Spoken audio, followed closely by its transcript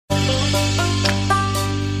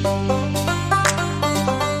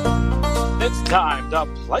time to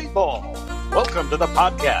play ball. Welcome to the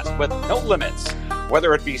podcast with no limits.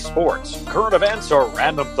 Whether it be sports, current events, or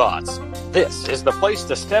random thoughts, this is the place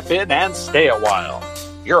to step in and stay a while.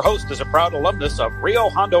 Your host is a proud alumnus of Rio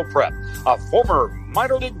Hondo Prep, a former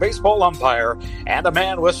minor league baseball umpire, and a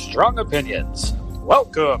man with strong opinions.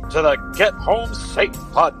 Welcome to the Get Home Safe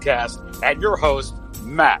podcast and your host,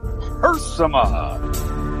 Matt Hersema.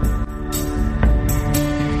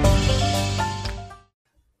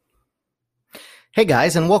 Hey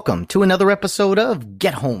guys, and welcome to another episode of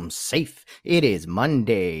Get Home Safe. It is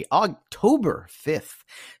Monday, October 5th,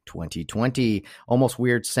 2020. Almost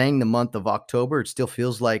weird saying the month of October. It still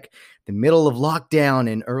feels like the middle of lockdown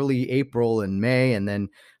in early April and May and then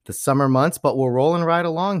the summer months, but we're rolling right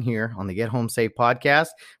along here on the Get Home Safe podcast.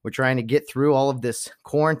 We're trying to get through all of this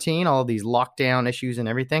quarantine, all of these lockdown issues and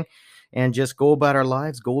everything, and just go about our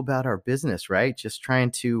lives, go about our business, right? Just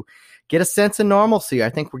trying to get a sense of normalcy. I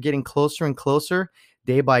think we're getting closer and closer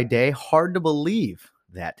day by day. Hard to believe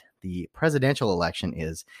that the presidential election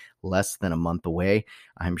is less than a month away.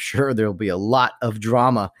 I'm sure there'll be a lot of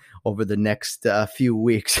drama over the next few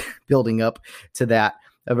weeks building up to that.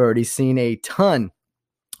 I've already seen a ton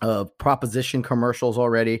of proposition commercials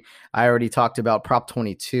already. I already talked about Prop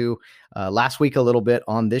 22 last week a little bit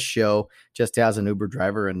on this show, just as an Uber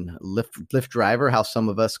driver and Lyft driver, how some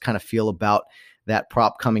of us kind of feel about that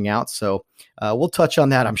prop coming out. So we'll touch on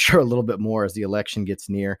that, I'm sure, a little bit more as the election gets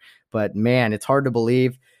near. But man, it's hard to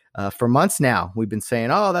believe. For months now, we've been saying,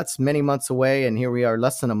 oh, that's many months away. And here we are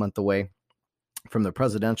less than a month away from the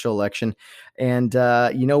presidential election. And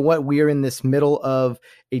you know what? We are in this middle of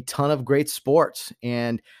a ton of great sports.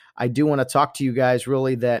 And I do want to talk to you guys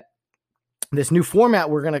really that this new format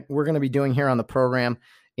we're gonna be doing here on the program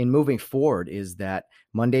in moving forward is that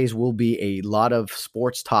Mondays will be a lot of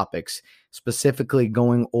sports topics, specifically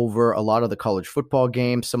going over a lot of the college football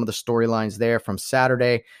games, some of the storylines there from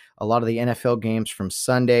Saturday, a lot of the NFL games from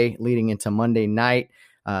Sunday leading into Monday night.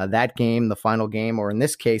 That game, the final game, or in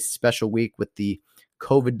this case, special week with the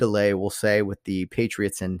COVID delay, we'll say, with the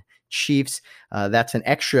Patriots and Chiefs. That's an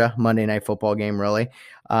extra Monday Night Football game, really.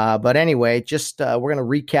 But anyway, just we're going to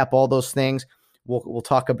recap all those things. We'll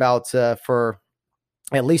talk about for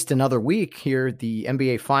at least another week here, the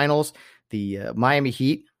NBA Finals. The Miami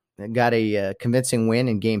Heat got a convincing win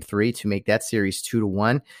in Game 3 to make that series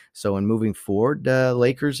 2-1. So in moving forward,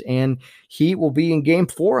 Lakers and Heat will be in Game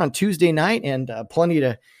 4 on Tuesday night, and plenty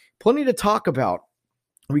to talk about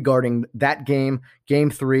regarding that game,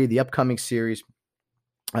 Game 3, the upcoming series.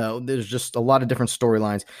 There's just a lot of different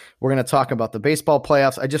storylines. We're going to talk about the baseball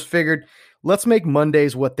playoffs. I just figured let's make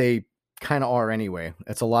Mondays what they kind of are anyway.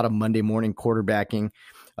 It's a lot of Monday morning quarterbacking,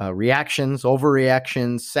 reactions,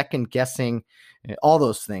 overreactions, second guessing, all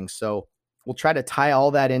those things. So we'll try to tie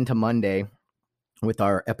all that into Monday with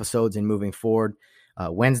our episodes and moving forward.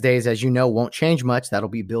 Wednesdays, as you know, won't change much. That'll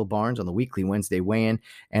be Bill Barnes on the weekly Wednesday weigh-in.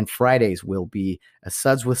 And Fridays will be a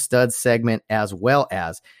Suds with Studs segment, as well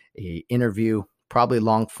as a interview, probably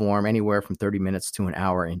long form, anywhere from 30 minutes to an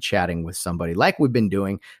hour, in chatting with somebody like we've been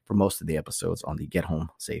doing for most of the episodes on the Get Home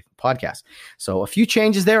Safe podcast. So a few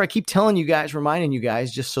changes there. I keep telling you guys, reminding you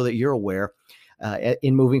guys, just so that you're aware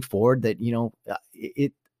in moving forward, that, you know,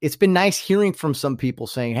 it's been nice hearing from some people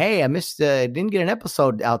saying, hey, I didn't get an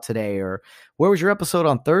episode out today, or where was your episode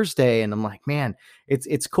on Thursday? And I'm like, man,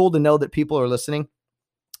 it's cool to know that people are listening,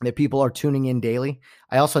 that people are tuning in daily.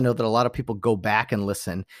 I also know that a lot of people go back and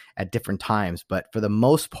listen at different times, but for the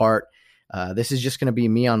most part, this is just going to be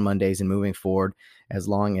me on Mondays and moving forward, as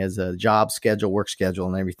long as a job schedule, work schedule,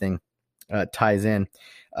 and everything ties in.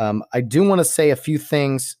 I do want to say a few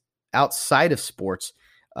things outside of sports,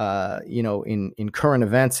 in current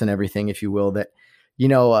events and everything, if you will, that,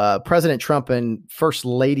 President Trump and First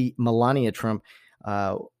Lady Melania Trump,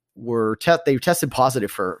 they tested positive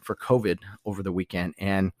for COVID over the weekend.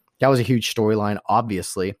 And that was a huge storyline,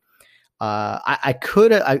 obviously. I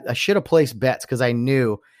should have placed bets, because I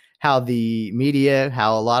knew how the media,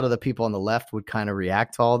 how a lot of the people on the left would kind of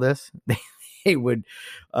react to all this. They would,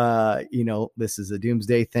 this is a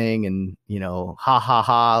doomsday thing, and, ha, ha,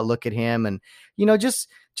 ha, look at him. And,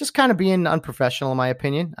 just kind of being unprofessional, in my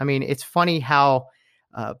opinion. I mean, it's funny how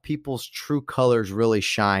people's true colors really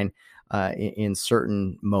shine in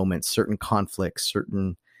certain moments, certain conflicts,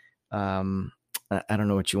 certain, I don't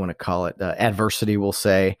know what you want to call it, adversity, we'll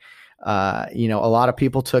say. A lot of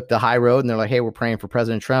people took the high road, and they're like, hey, we're praying for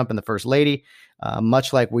President Trump and the First Lady,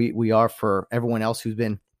 much like we are for everyone else who's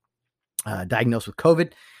been diagnosed with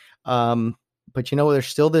COVID. But, there's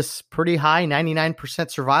still this pretty high 99%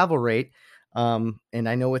 survival rate. And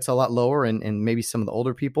I know it's a lot lower and maybe some of the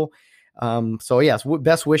older people. So yes,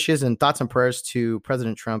 best wishes and thoughts and prayers to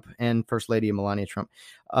President Trump and First Lady Melania Trump.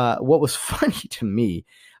 What was funny to me,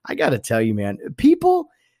 I got to tell you, man, people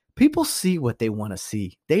see what they want to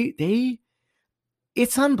see.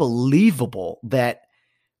 It's unbelievable that.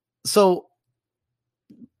 So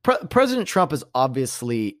President Trump is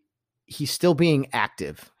obviously, he's still being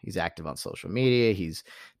active. He's active on social media. He's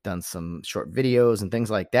done some short videos and things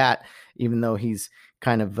like that, even though he's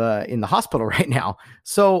kind of in the hospital right now.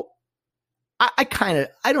 So I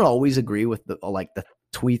don't always agree with the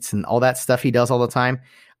tweets and all that stuff he does all the time.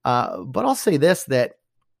 But I'll say this, that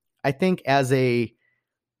I think I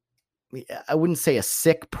wouldn't say a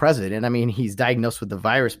sick president. I mean, he's diagnosed with the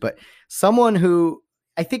virus, but someone who,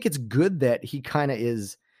 I think it's good that he kind of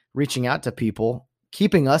is reaching out to people,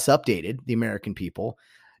 keeping us updated, the American people,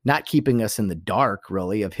 not keeping us in the dark,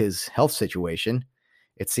 really, of his health situation.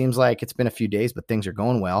 It seems like it's been a few days, but things are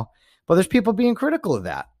going well. But there's people being critical of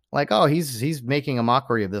that. Like, oh, he's making a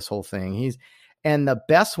mockery of this whole thing. And the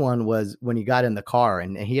best one was when he got in the car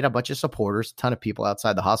and he had a bunch of supporters, a ton of people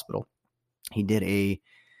outside the hospital. He did a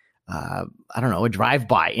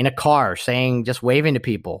drive-by in a car saying, just waving to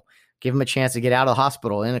people, give him a chance to get out of the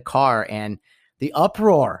hospital in a car. And the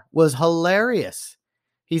uproar was hilarious.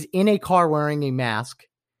 He's in a car wearing a mask,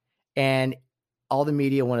 and all the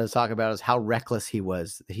media wanted to talk about is how reckless he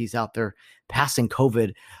was, that he's out there passing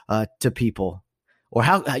COVID to people, or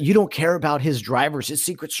how you don't care about his drivers, his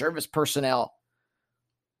Secret Service personnel.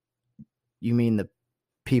 You mean the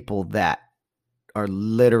people that are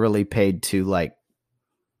literally paid to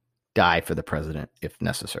die for the president if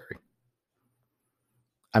necessary.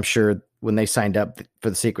 I'm sure when they signed up for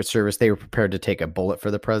the Secret Service, they were prepared to take a bullet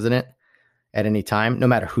for the president at any time, no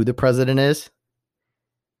matter who the president is.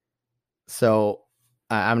 So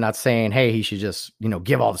I'm not saying, hey, he should just,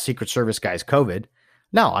 give all the Secret Service guys COVID.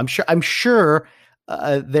 No, I'm sure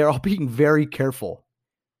they're all being very careful.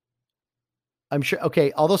 I'm sure.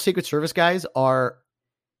 Okay. All those Secret Service guys are,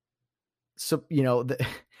 so,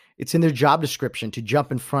 it's in their job description to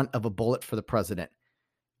jump in front of a bullet for the president.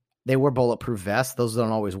 They wear bulletproof vests. Those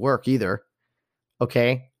don't always work either.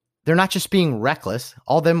 Okay. They're not just being reckless.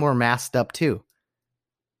 All of them were masked up too.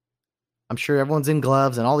 I'm sure everyone's in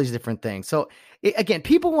gloves and all these different things. So again,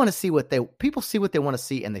 people want to see people see what they want to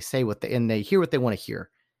see, and they say and they hear what they want to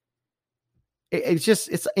hear.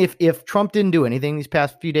 If Trump didn't do anything these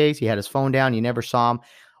past few days, he had his phone down, you never saw him,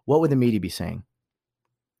 what would the media be saying?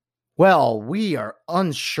 Well, we are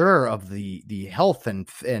unsure of the health and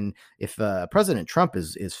if President Trump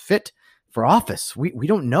is fit for office. We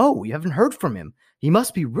don't know. We haven't heard from him. He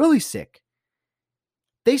must be really sick.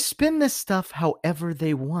 They spin this stuff however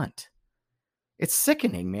they want. It's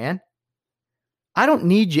sickening, man. I don't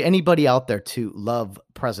need anybody out there to love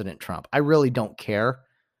President Trump. I really don't care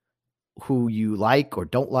who you like or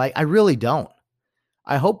don't like. I really don't.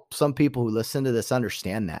 I hope some people who listen to this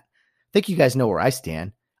understand that. I think you guys know where I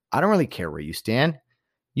stand. I don't really care where you stand.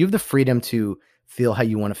 You have the freedom to feel how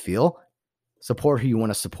you want to feel, support who you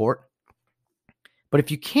want to support. But if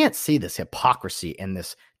you can't see this hypocrisy and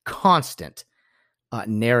this constant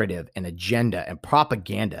narrative and agenda and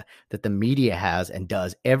propaganda that the media has and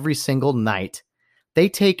does every single night, they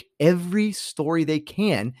take every story they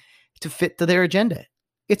can to fit to their agenda.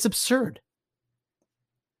 It's absurd.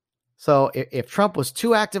 So if Trump was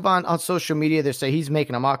too active on social media, they say he's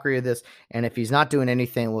making a mockery of this. And if he's not doing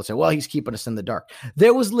anything, we'll say, well, he's keeping us in the dark.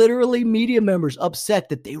 There was literally media members upset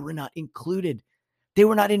that they were not included. They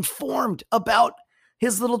were not informed about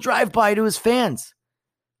his little drive-by to his fans.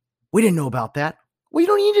 We didn't know about that. Well, you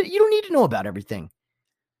don't need to know about everything.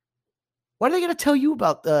 Why are they going to tell you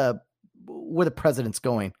about where the president's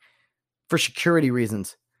going? For security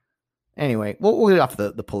reasons. Anyway, we'll get off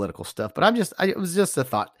the political stuff, but it was just a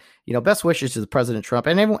thought, best wishes to President Trump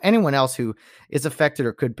and anyone else who is affected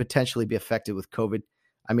or could potentially be affected with COVID.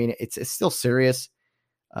 I mean, it's still serious.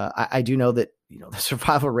 I do know that, the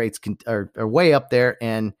survival rates are way up there,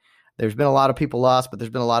 and there's been a lot of people lost, but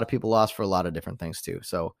there's been a lot of people lost for a lot of different things too.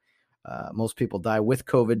 So most people die with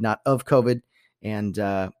COVID, not of COVID.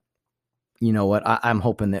 And, you know what? I'm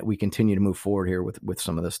hoping that we continue to move forward here with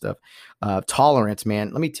some of this stuff. Tolerance,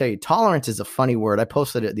 man. Let me tell you, tolerance is a funny word. I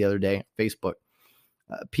posted it the other day on Facebook.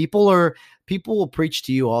 People will preach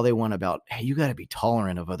to you all they want about, hey, you got to be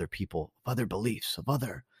tolerant of other people, of other beliefs, of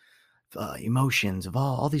other emotions, of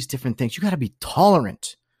all these different things. You got to be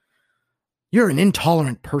tolerant. You're an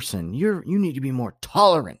intolerant person. You need to be more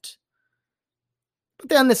tolerant. But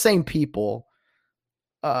then the same people,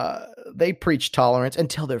 they preach tolerance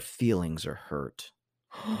until their feelings are hurt.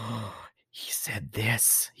 He said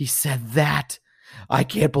this. He said that. I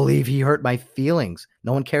can't believe he hurt my feelings.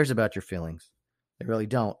 No one cares about your feelings. They really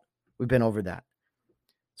don't. We've been over that.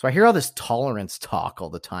 So I hear all this tolerance talk all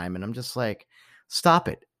the time, and I'm just like, stop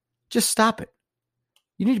it. Just stop it.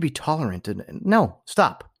 You need to be tolerant. No,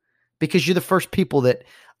 stop. Because you're the first people that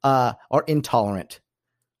are intolerant.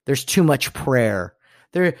 There's too much prayer.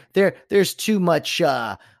 There's too much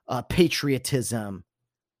patriotism.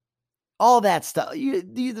 All that stuff.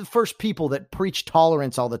 The first people that preach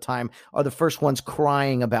tolerance all the time are the first ones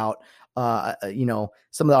crying about,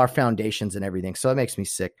 some of our foundations and everything. So it makes me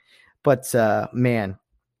sick. But man,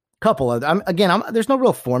 couple of there's no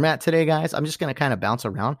real format today, guys. I'm just going to kind of bounce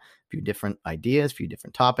around a few different ideas, a few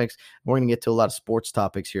different topics. We're going to get to a lot of sports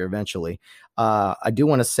topics here eventually. I do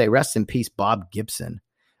want to say rest in peace, Bob Gibson.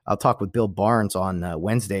 I'll talk with Bill Barnes on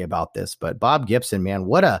Wednesday about this, but Bob Gibson, man,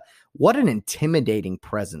 what an intimidating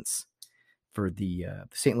presence for the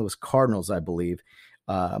St. Louis Cardinals, I believe.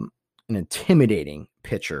 An intimidating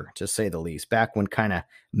pitcher, to say the least, back when kind of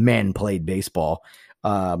men played baseball.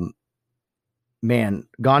 Man,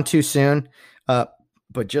 gone too soon, but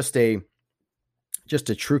just a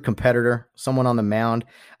true competitor, someone on the mound.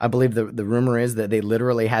 I believe the rumor is that they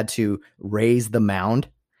literally had to raise the mound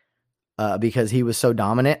because he was so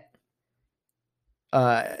dominant.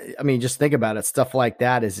 I mean, just think about it. Stuff like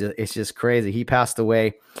that it's just crazy. He passed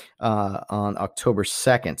away on October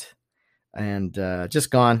 2nd and just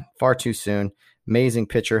gone far too soon. Amazing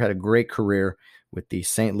pitcher, had a great career with the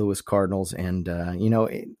St. Louis Cardinals. And,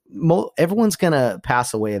 everyone's going to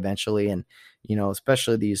pass away eventually. And,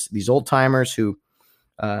 especially these old timers who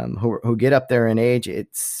get up there in age,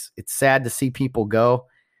 it's sad to see people go.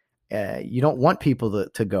 You don't want people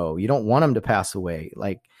to go. You don't want them to pass away.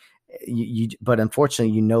 Like but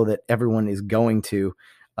unfortunately, that everyone is going to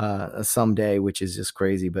someday, which is just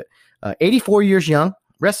crazy. But 84 years young,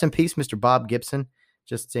 rest in peace, Mr. Bob Gibson.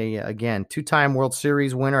 Just again, 2-time World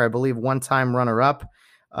Series winner, I believe 1-time runner-up,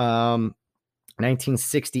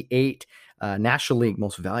 1968 National League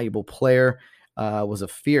Most Valuable Player, was a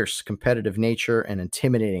fierce competitive nature and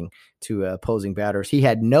intimidating to opposing batters. He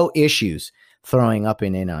had no issues throwing up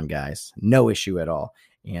and in on guys, no issue at all.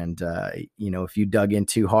 And, if you dug in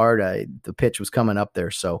too hard, the pitch was coming up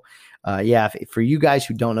there. So, for you guys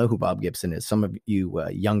who don't know who Bob Gibson is, some of you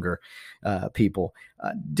younger people,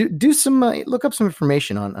 do some look up some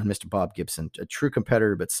information on Mr. Bob Gibson, a true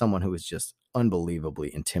competitor, but someone who was just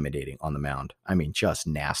unbelievably intimidating on the mound. I mean, just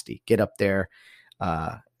nasty. Get up there,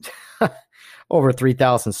 over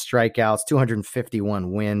 3,000 strikeouts,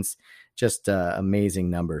 251 wins, just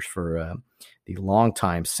amazing numbers for the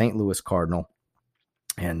longtime St. Louis Cardinal.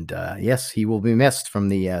 And yes, he will be missed from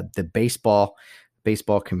the baseball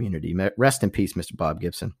community. Rest in peace, Mr. Bob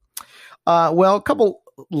Gibson. Well, a couple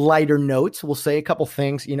lighter notes. We'll say a couple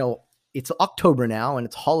things. It's October now, and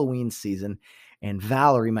it's Halloween season. And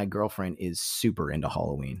Valerie, my girlfriend, is super into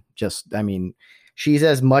Halloween. She's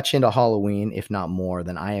as much into Halloween, if not more,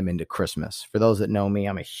 than I am into Christmas. For those that know me,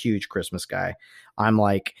 I'm a huge Christmas guy. I'm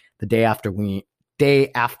like the day after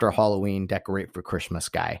Halloween, decorate for Christmas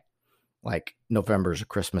guy. Like November is a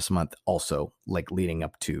Christmas month also, like leading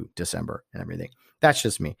up to December and everything. That's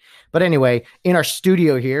just me. But anyway, in our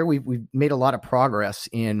studio here, we've made a lot of progress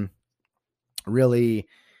in really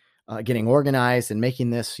getting organized and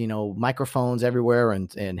making this, microphones everywhere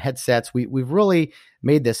and headsets. We've really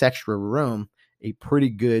made this extra room a pretty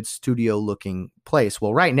good studio looking place.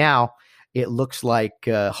 Well, right now it looks like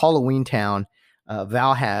Halloween Town.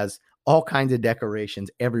 Val has all kinds of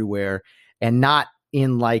decorations everywhere and not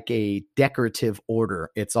in like a decorative order.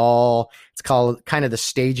 It's called kind of the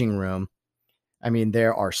staging room. I mean,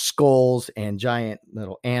 there are skulls and giant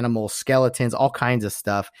little animal skeletons, all kinds of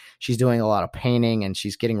stuff. She's doing a lot of painting and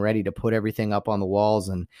she's getting ready to put everything up on the walls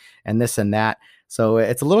and this and that. So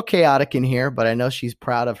it's a little chaotic in here, but I know she's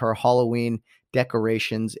proud of her Halloween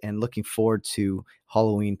decorations and looking forward to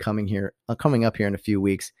Halloween coming up here in a few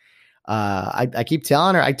weeks. I keep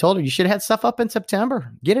telling her, I told her you should have had stuff up in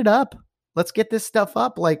September. Get it up. Let's get this stuff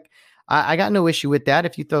up. Like I got no issue with that.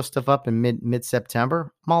 If you throw stuff up in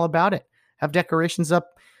mid-September, I'm all about it. Have decorations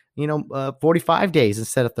up, 45 days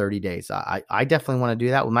instead of 30 days. I definitely want to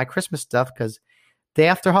do that with my Christmas stuff because day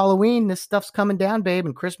after Halloween, this stuff's coming down, babe,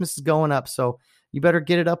 and Christmas is going up. So you better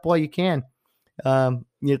get it up while you can.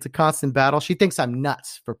 It's a constant battle. She thinks I'm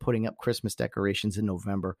nuts for putting up Christmas decorations in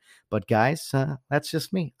November. But guys, that's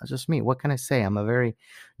just me. That's just me. What can I say? I'm a very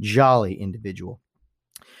jolly individual.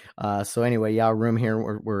 So anyway, our room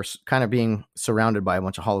here, we're kind of being surrounded by a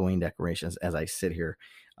bunch of Halloween decorations as I sit here.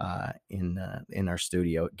 in our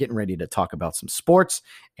studio, getting ready to talk about some sports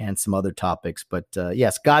and some other topics. But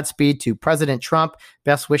yes, Godspeed to President Trump.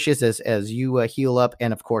 Best wishes as you heal up,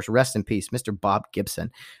 and of course, rest in peace, Mr. Bob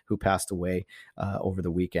Gibson, who passed away over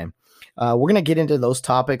the weekend. We're going to get into those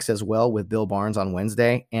topics as well with Bill Barnes on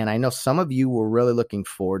Wednesday, and I know some of you were really looking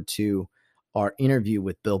forward to our interview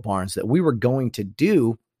with Bill Barnes that we were going to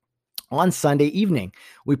do on Sunday evening.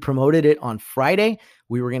 We promoted it on Friday.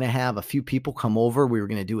 We were going to have a few people come over. We were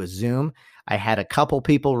going to do a Zoom. I had a couple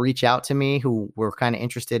people reach out to me who were kind of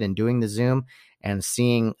interested in doing the Zoom and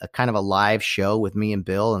seeing a kind of a live show with me and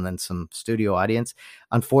Bill and then some studio audience.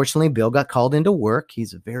 Unfortunately, Bill got called into work.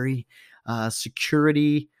 He's a very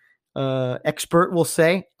security expert, we'll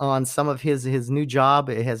say, on some of his new job.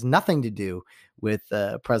 It has nothing to do with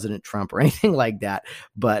President Trump or anything like that.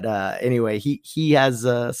 But anyway, he has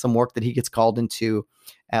some work that he gets called into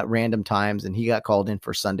at random times, and he got called in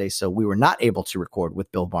for Sunday. So we were not able to record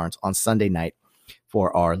with Bill Barnes on Sunday night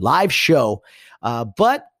for our live show.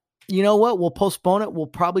 But you know what? We'll postpone it. We'll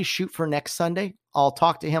probably shoot for next Sunday. I'll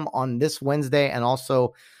talk to him on this Wednesday and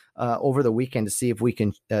also over the weekend to see if we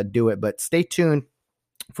can do it. But stay tuned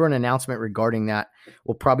for an announcement regarding that.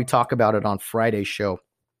 We'll probably talk about it on Friday's show.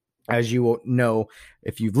 As you know,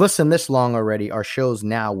 if you've listened this long already, our shows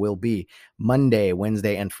now will be Monday,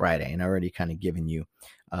 Wednesday, and Friday. And I already kind of given you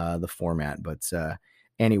the format. But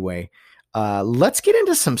anyway, let's get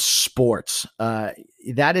into some sports.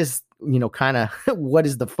 That is, kind of what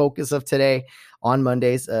is the focus of today on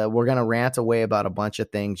Mondays. We're going to rant away about a bunch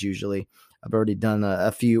of things usually. I've already done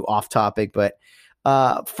a few off topic. But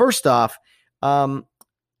first off,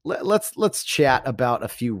 let's chat about a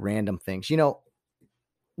few random things.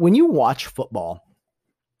 When you watch football,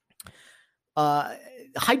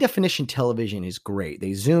 high definition television is great.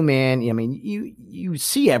 They zoom in. I mean, you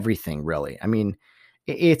see everything really. I mean,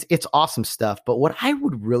 it's awesome stuff. But what I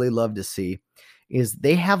would really love to see is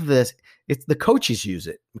they have this. It's the coaches use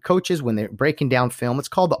it. The coaches, when they're breaking down film, it's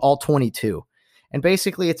called the All-22, and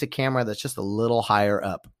basically it's a camera that's just a little higher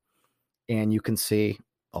up, and you can see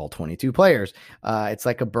all 22 players. It's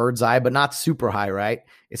like a bird's eye, but not super high, right?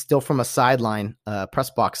 It's still from a sideline, press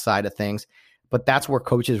box side of things, but that's where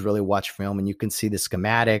coaches really watch film, and you can see the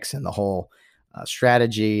schematics and the whole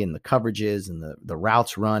strategy and the coverages and the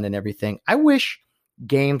routes run and everything. I wish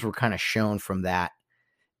games were kind of shown from that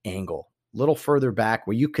angle, a little further back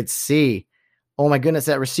where you could see, oh my goodness,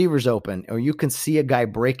 that receiver's open, or you can see a guy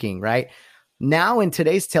breaking, right? Now in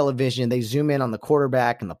today's television, they zoom in on the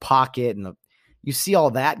quarterback and the pocket and you see all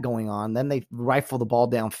that going on. Then they rifle the ball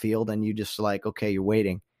downfield and you just like, okay, you're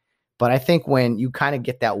waiting. But I think when you kind of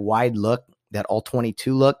get that wide look, that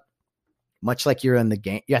All-22 look, much like you're in the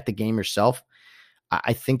game, you're at the game yourself,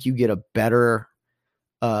 I think you get a better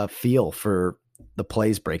feel for the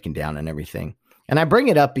plays breaking down and everything. And I bring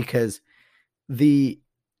it up because there's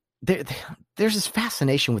this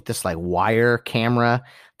fascination with this like wire camera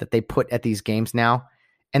that they put at these games now.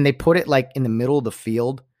 And they put it like in the middle of the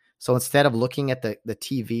field. So instead of looking at the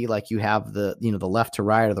TV, like you have the left to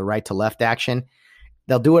right or the right to left action,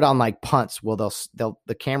 they'll do it on like punts. Well,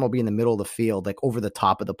 the camera will be in the middle of the field, like over the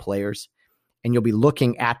top of the players. And you'll be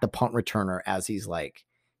looking at the punt returner as he's like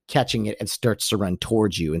catching it and starts to run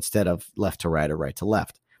towards you instead of left to right or right to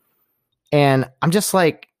left. And I'm just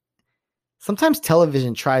like, sometimes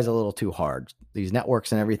television tries a little too hard, these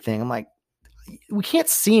networks and everything. I'm like, we can't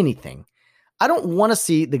see anything. I don't want to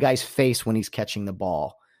see the guy's face when he's catching the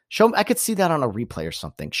ball. I could see that on a replay or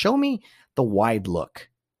something. Show me the wide look.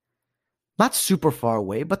 Not super far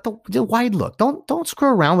away, but the wide look. Don't screw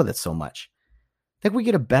around with it so much. I think we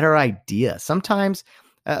get a better idea. Sometimes,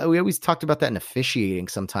 we always talked about that in officiating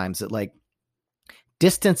sometimes, that like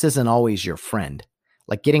distance isn't always your friend.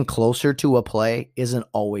 Like getting closer to a play isn't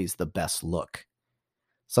always the best look.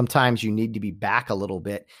 Sometimes you need to be back a little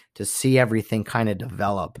bit to see everything kind of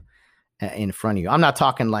develop in front of you. I'm not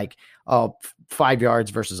talking like, 5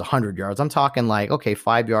 yards versus 100 yards. I'm talking like, okay,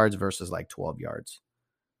 5 yards versus like 12 yards.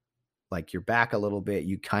 Like you're back a little bit.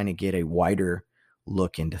 You kind of get a wider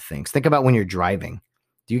look into things. Think about when you're driving.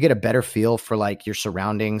 Do you get a better feel for like your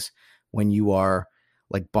surroundings when you are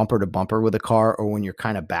like bumper to bumper with a car, or when you're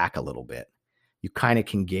kind of back a little bit? You kind of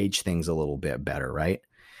can gauge things a little bit better, right?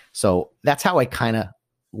 So that's how I kind of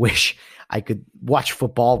wish I could watch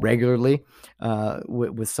football regularly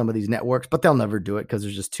with some of these networks, but they'll never do it because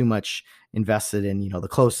there's just too much invested in, the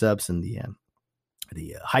close-ups and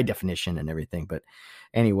the high definition and everything. But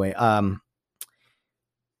anyway,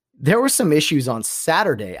 there were some issues on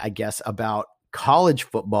Saturday, I guess, about college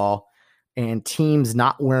football and teams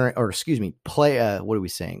not wearing, or excuse me, what are we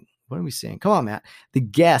saying? What are we saying? Come on, Matt. The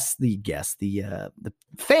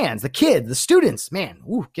fans, the kids, the students, man,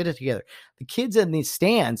 get it together. The kids in these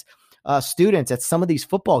stands, students at some of these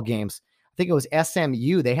football games. I think it was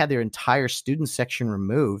SMU. They had their entire student section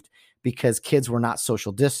removed because kids were not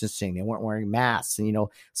social distancing. They weren't wearing masks. And,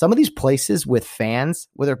 some of these places with fans,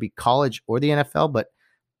 whether it be college or the NFL, but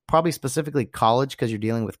probably specifically college because you're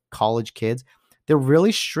dealing with college kids, they're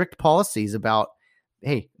really strict policies about,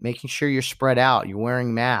 hey, making sure you're spread out, you're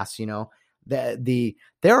wearing masks. There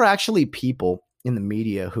are actually people in the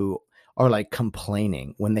media who are like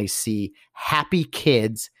complaining when they see happy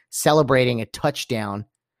kids celebrating a touchdown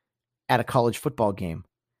at a college football game.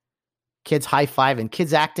 Kids high-fiving,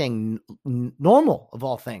 kids acting normal of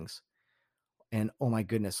all things. And oh my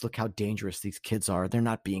goodness, look how dangerous these kids are. They're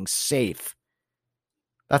not being safe.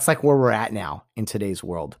 That's like where we're at now in today's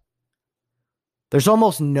world. There's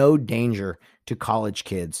almost no danger to college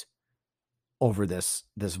kids over this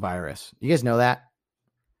virus. You guys know that?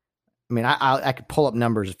 I mean, I could pull up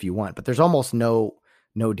numbers if you want, but there's almost no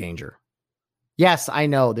danger. Yes, I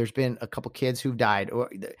know there's been a couple kids who've died.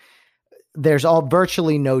 There's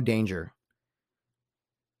virtually no danger.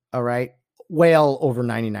 All right. Well over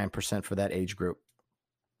 99% for that age group.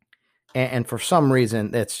 And for some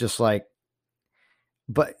reason, it's just like,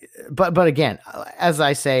 but again, as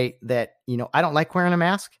I say that, I don't like wearing a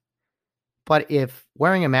mask, but if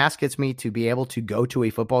wearing a mask gets me to be able to go to a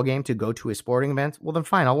football game, to go to a sporting event, well, then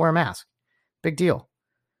fine, I'll wear a mask. Big deal.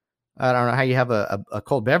 I don't know how you have a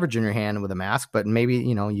cold beverage in your hand with a mask, but maybe,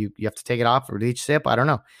 you have to take it off with each sip. I don't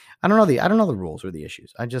know. I don't know the rules or the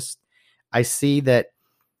issues. I see that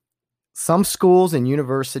some schools and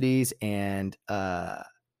universities and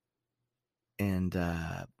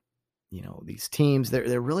these teams,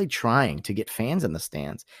 they're really trying to get fans in the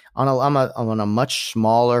stands on a much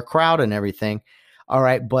smaller crowd and everything. All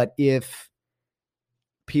right. But if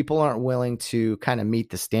people aren't willing to kind of meet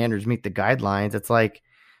the standards, meet the guidelines, it's like,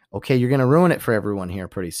 okay, you're going to ruin it for everyone here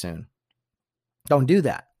pretty soon. Don't do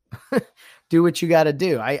that. Do what you got to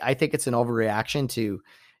do. I think it's an overreaction to,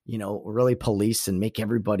 really police and make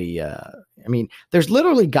everybody. There's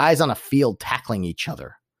literally guys on a field tackling each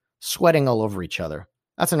other, sweating all over each other.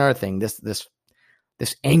 That's another thing. This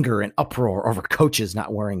anger and uproar over coaches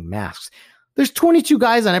not wearing masks. There's 22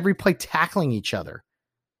 guys on every play tackling each other.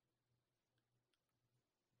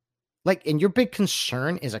 Like, and your big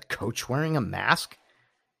concern is a coach wearing a mask?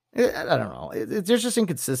 I don't know. There's just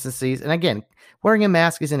inconsistencies. And again, wearing a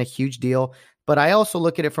mask isn't a huge deal, but I also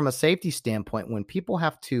look at it from a safety standpoint. When people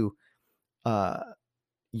have to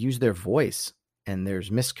use their voice and there's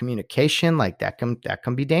miscommunication, like that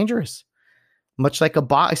can be dangerous. Much like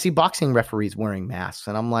I see boxing referees wearing masks,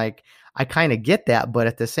 and I'm like, I kind of get that, but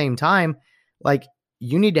at the same time, like,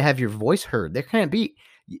 you need to have your voice heard. There can't be.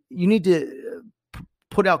 You need to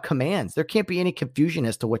put out commands. There can't be any confusion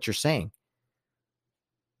as to what you're saying.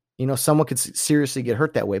 Someone could seriously get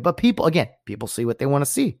hurt that way. But people see what they want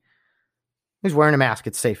to see. He's wearing a mask.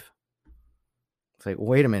 It's safe. It's like,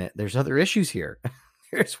 wait a minute. There's other issues here.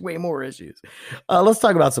 There's way more issues. Let's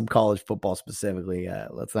talk about some college football specifically.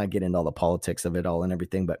 Let's not get into all the politics of it all and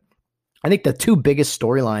everything. But I think the two biggest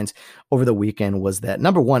storylines over the weekend was that,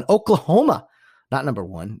 number one, Oklahoma. Not number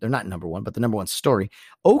one. They're not number one, but the number one story.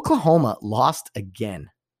 Oklahoma lost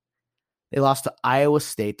again. They lost to Iowa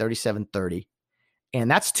State 37-30. And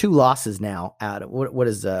that's two losses now out of what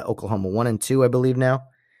is Oklahoma 1-2, I believe now.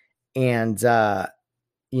 And, the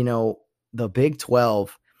Big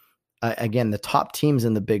 12, again, the top teams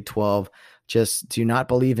in the Big 12 just do not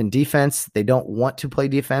believe in defense. They don't want to play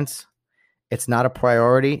defense. It's not a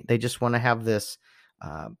priority. They just want to have this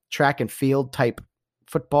track and field type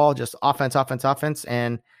football, just offense.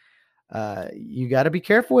 And you got to be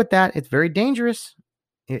careful with that. It's very dangerous.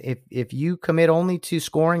 If you commit only to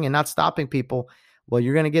scoring and not stopping people, well,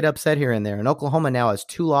 you're going to get upset here and there. And Oklahoma now has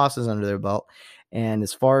 2 losses under their belt. And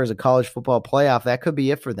as far as a college football playoff, that could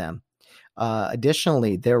be it for them.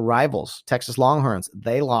 Additionally, their rivals, Texas Longhorns,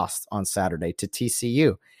 they lost on Saturday to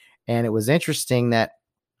TCU. And it was interesting that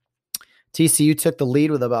TCU took the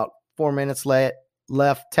lead with about 4 minutes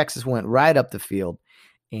left. Texas went right up the field,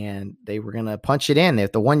 and they were going to punch it in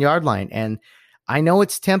at the 1 yard line. And I know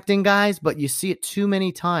it's tempting, guys, but you see it too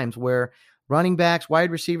many times where running backs,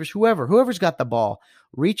 wide receivers, whoever's got the ball,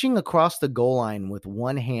 reaching across the goal line with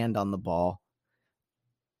one hand on the ball.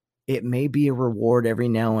 It may be a reward every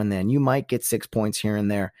now and then. You might get 6 points here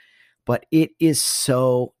and there, but it is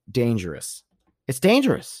so dangerous. It's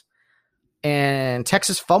dangerous. And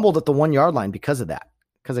Texas fumbled at the 1 yard line because of that,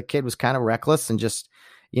 because the kid was kind of reckless and just,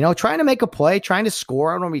 trying to make a play, trying to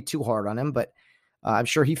score. I don't want to be too hard on him, but I'm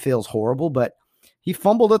sure he feels horrible, but he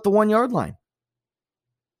fumbled at the 1 yard line.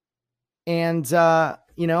 And,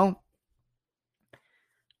 you know,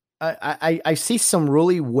 I see some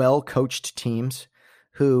really well-coached teams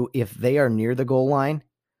who, if they are near the goal line,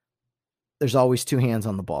 there's always two hands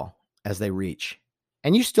on the ball as they reach.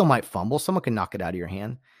 And you still might fumble. Someone can knock it out of your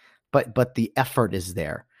hand. But the effort is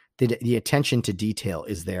there. The attention to detail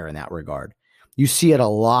is there in that regard. You see it a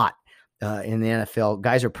lot in the NFL.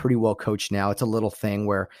 Guys are pretty well coached now. It's a little thing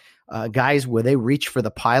where guys, where they reach for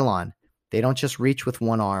the pylon, they don't just reach with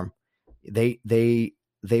one arm. They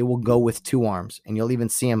will go with two arms, and you'll even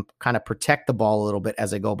see them kind of protect the ball a little bit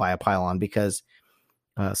as they go by a pylon, because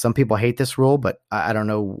some people hate this rule, but I don't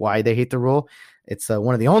know why they hate the rule. It's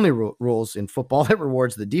one of the only rules in football that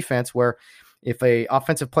rewards the defense, where if a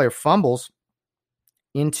offensive player fumbles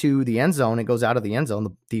into the end zone and goes out of the end zone,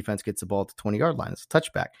 the defense gets the ball at the 20-yard line. It's a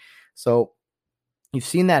touchback. So you've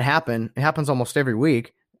seen that happen. It happens almost every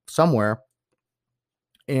week somewhere.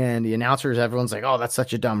 And the announcers, everyone's like, oh, that's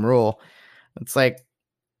such a dumb rule. It's like,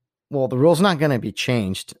 well, the rule's not going to be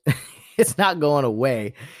changed. It's not going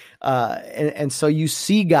away. And so you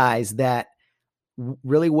see guys that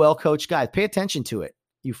really well-coached guys. Pay attention to it,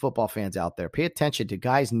 you football fans out there. Pay attention to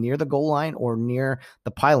guys near the goal line or near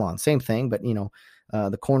the pylon. Same thing, but, you know,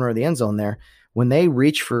 the corner of the end zone there. When they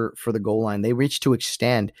reach for the goal line, they reach to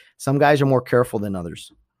extend. Some guys are more careful than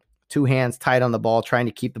others. Two hands tight on the ball, trying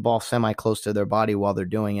to keep the ball semi-close to their body while they're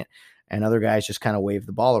doing it. And other guys just kind of wave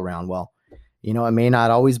the ball around. Well, you know, it may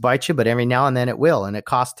not always bite you, but every now and then it will. And it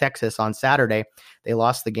cost Texas on Saturday. They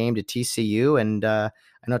lost the game to TCU. And I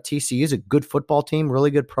know TCU is a good football team,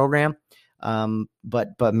 really good program.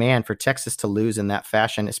 But man, for Texas to lose in that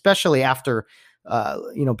fashion, especially after,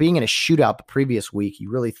 being in a shootout the previous week, you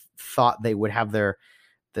really thought they would have their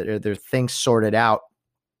things sorted out.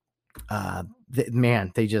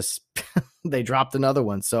 They just they dropped another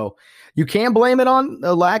one. So you can't blame it on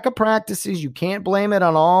the lack of practices. You can't blame it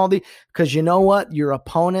on because you know what? Your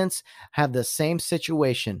opponents have the same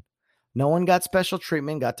situation. No one got special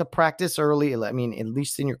treatment, got to practice early. I mean, at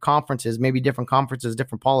least in your conferences, maybe different conferences,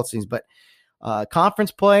 different policies, but conference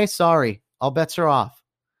play, sorry, all bets are off.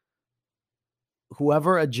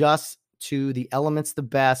 Whoever adjusts to the elements the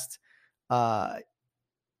best, is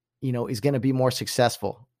going to be more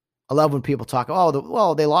successful. I love when people talk,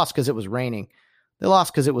 they lost because it was raining. They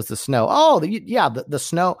lost because it was the snow.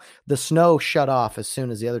 The snow shut off as soon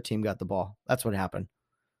as the other team got the ball. That's what happened.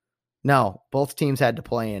 No, both teams had to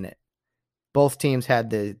play in it. Both teams had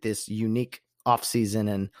this unique offseason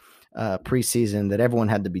and preseason that everyone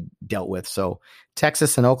had to be dealt with. So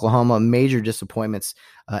Texas and Oklahoma, major disappointments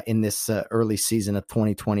in this early season of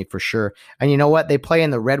 2020 for sure. And you know what? They play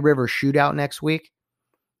in the Red River Shootout next week,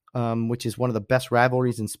 which is one of the best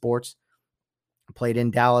rivalries in sports. Played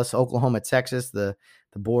in Dallas, Oklahoma, Texas, the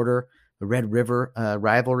border, the Red River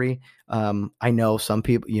rivalry. I know some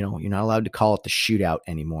people, you're not allowed to call it the shootout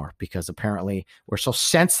anymore because apparently we're so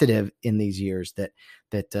sensitive in these years that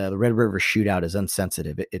the Red River Shootout is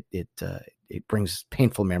insensitive. It brings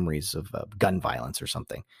painful memories of gun violence or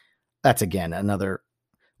something. That's again another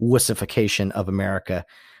wussification of America.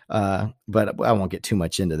 But I won't get too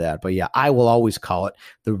much into that. But yeah, I will always call it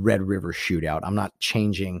the Red River Shootout. I'm not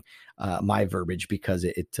changing my verbiage because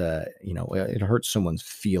it hurts someone's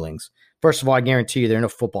feelings. First of all, I guarantee you there are no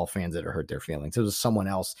football fans that are hurt their feelings. It was someone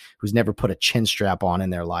else who's never put a chin strap on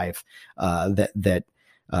in their life that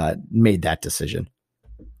made that decision.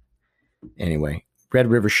 Anyway, Red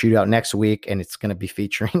River Shootout next week, and it's going to be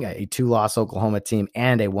featuring a 2-loss Oklahoma team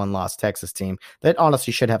and a 1-loss Texas team that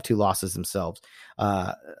honestly should have 2 losses themselves.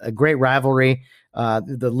 A great rivalry.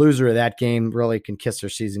 The loser of that game really can kiss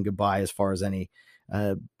their season goodbye as far as any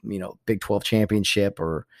Big 12 championship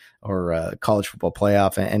or college football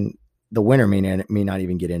playoff, and the winner may not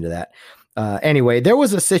even get into that. Anyway, there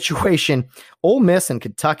was a situation, Ole Miss and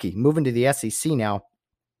Kentucky moving to the SEC now.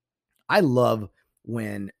 I love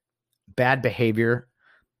when bad behavior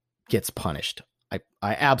gets punished. I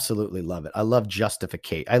absolutely love it. I love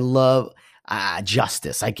justification. I love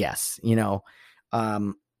justice, I guess, University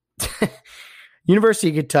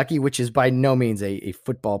of Kentucky, which is by no means a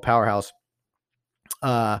football powerhouse.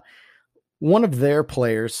 One of their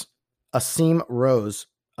players, Asim Rose,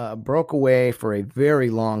 broke away for a very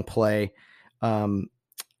long play on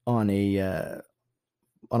a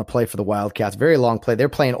play for the Wildcats. Very long play. They're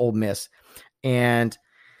playing Ole Miss, and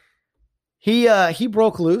he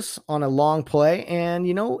broke loose on a long play, and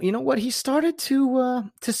you know what? He started to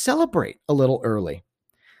celebrate a little early.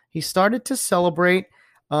 He started to celebrate.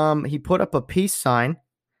 He put up a peace sign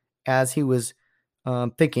as he was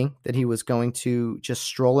thinking that he was going to just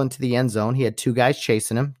stroll into the end zone. He had 2 guys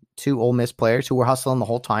chasing him, 2 Ole Miss players who were hustling the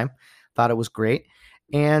whole time. Thought it was great,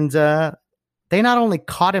 and They not only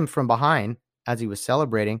caught him from behind as he was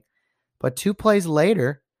celebrating, but 2 plays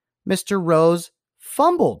later, Mr. Rose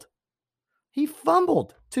fumbled. He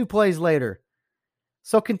fumbled 2 plays later.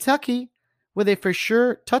 So Kentucky, with a for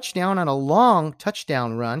sure touchdown on a long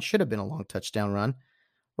touchdown run, should have been a long touchdown run,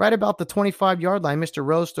 right about the 25-yard line, Mr.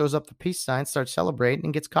 Rose throws up the peace sign, starts celebrating,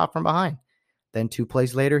 and gets caught from behind. Then 2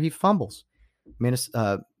 plays later, he fumbles.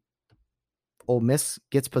 Ole Miss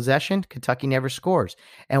gets possession. Kentucky never scores.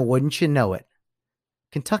 And wouldn't you know it,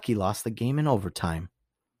 Kentucky lost the game in overtime.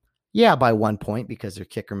 Yeah, by 1 point because their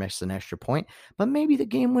kicker missed an extra point, but maybe the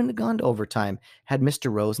game wouldn't have gone to overtime had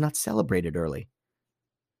Mr. Rose not celebrated early.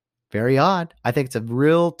 Very odd. I think it's a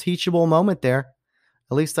real teachable moment there.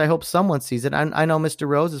 At least I hope someone sees it. I know Mr.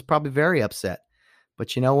 Rose is probably very upset,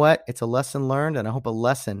 but you know what? It's a lesson learned, and I hope a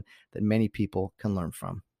lesson that many people can learn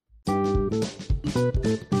from.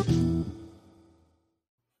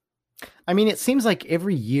 I mean, it seems like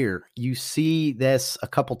every year you see this a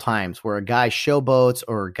couple times where a guy showboats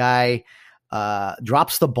or a guy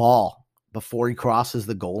drops the ball before he crosses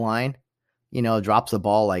the goal line, drops the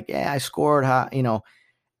ball like, yeah, I scored.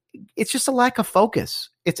 It's just a lack of focus.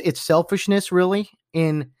 It's selfishness really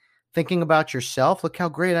in thinking about yourself. Look how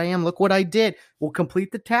great I am. Look what I did. We'll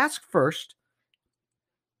complete the task first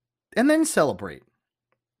and then celebrate.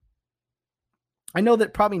 I know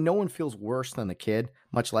that probably no one feels worse than the kid,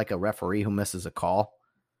 much like a referee who misses a call.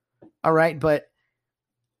 All right, but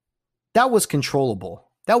that was controllable.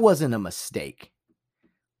 That wasn't a mistake.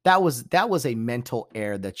 That was a mental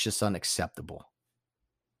error that's just unacceptable.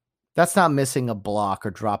 That's not missing a block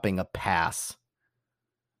or dropping a pass.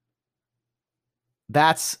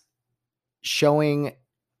 That's putting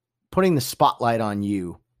the spotlight on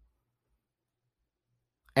you.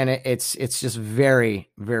 And it's just very,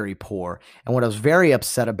 very poor. And what I was very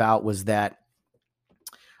upset about was that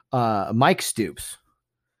Mike Stoops,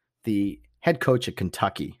 the head coach at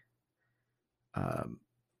Kentucky,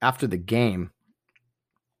 after the game,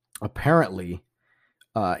 apparently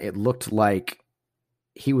it looked like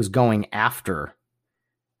he was going after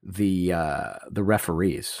the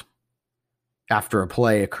referees after a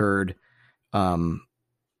play occurred.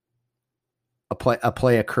 A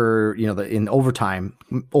play occurred, in overtime.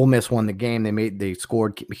 Ole Miss won the game. They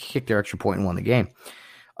scored, kicked their extra point, and won the game.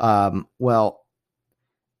 Well,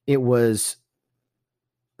 it was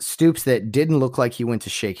Stoops that didn't look like he went to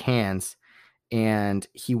shake hands, and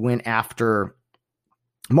he went after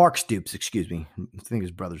Mark Stoops. Excuse me, I think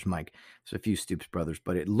his brother's Mike. There's a few Stoops brothers,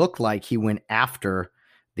 but it looked like he went after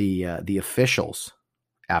the officials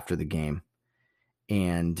after the game,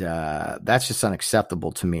 and that's just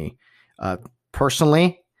unacceptable to me.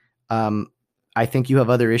 Personally, I think you have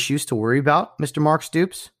other issues to worry about, Mr. Mark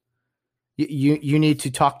Stoops. You need to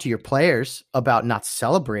talk to your players about not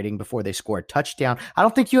celebrating before they score a touchdown. I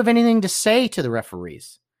don't think you have anything to say to the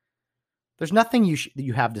referees. There's nothing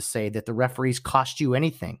you have to say that the referees cost you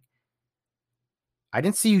anything. I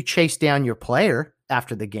didn't see you chase down your player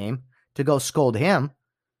after the game to go scold him.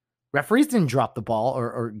 Referees didn't drop the ball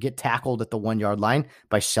or get tackled at the 1-yard line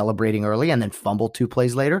by celebrating early and then fumble 2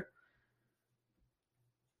 plays later.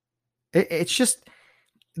 It's just,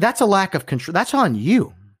 that's a lack of control. That's on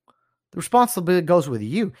you. The responsibility goes with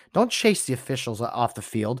you. Don't chase the officials off the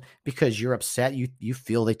field because you're upset. You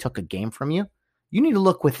feel they took a game from you. You need to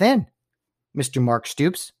look within, Mr. Mark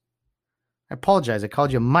Stoops. I apologize. I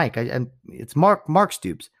called you Mike. It's Mark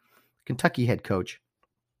Stoops, Kentucky head coach.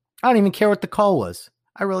 I don't even care what the call was.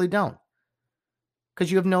 I really don't.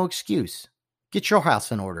 Because you have no excuse. Get your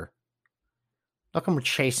house in order. Don't come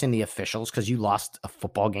chasing the officials because you lost a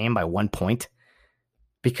football game by 1 point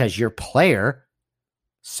because your player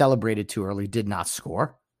celebrated too early, did not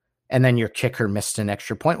score, and then your kicker missed an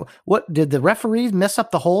extra point. What did the referees mess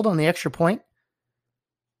up the hold on the extra point?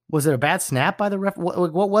 Was it a bad snap by the ref?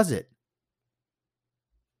 What was it?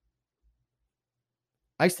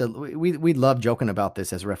 We'd love joking about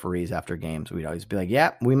this as referees after games. We'd always be like,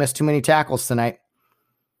 yeah, we missed too many tackles tonight.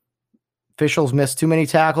 Officials missed too many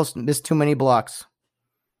tackles, missed too many blocks.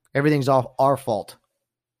 Everything's all our fault.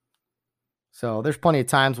 So there's plenty of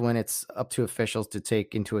times when it's up to officials to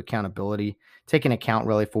take into accountability, take an account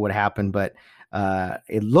really for what happened. But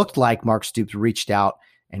it looked like Mark Stoops reached out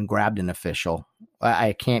and grabbed an official.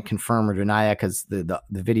 I can't confirm or deny that because the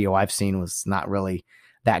video I've seen was not really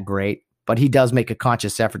that great. But he does make a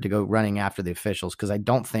conscious effort to go running after the officials because I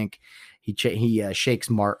don't think he shakes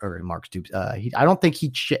Mark Stoops. I don't think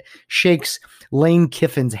he shakes Lane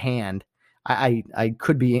Kiffin's hand. I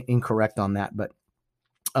could be incorrect on that, but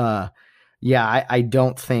I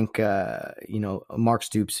don't think Mark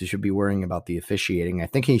Stoops should be worrying about the officiating. I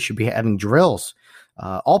think he should be having drills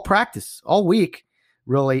all practice all week,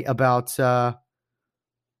 really about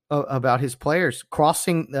his players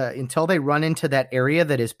crossing until they run into that area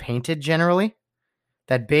that is painted generally.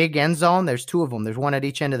 That big end zone, there's two of them. There's one at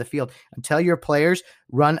each end of the field. Until your players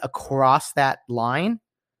run across that line,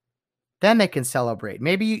 then they can celebrate.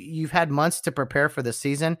 Maybe you've had months to prepare for the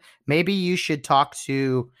season. Maybe you should talk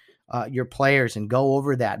to your players and go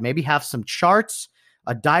over that. Maybe have some charts,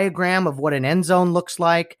 a diagram of what an end zone looks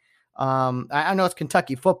like. I know it's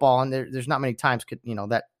Kentucky football, and there's not many times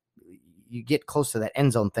that you get close to that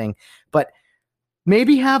end zone thing. But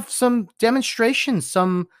maybe have some demonstrations,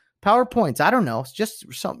 some PowerPoints. I don't know. Just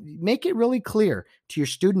make it really clear to your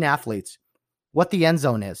student athletes what the end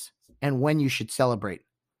zone is and when you should celebrate.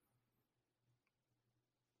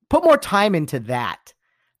 Put more time into that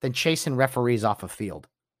than chasing referees off a field.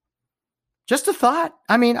 Just a thought.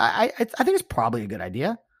 I mean, I think it's probably a good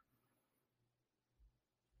idea.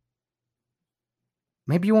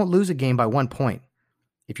 Maybe you won't lose a game by 1 point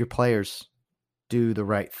if your players do the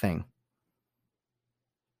right thing.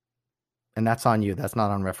 And that's on you. That's not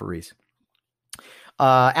on referees.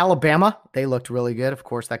 Alabama, they looked really good. Of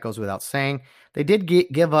course, that goes without saying. They did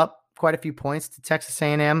give up quite a few points to Texas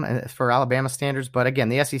A&M for Alabama standards. But again,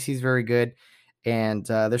 the SEC is very good. And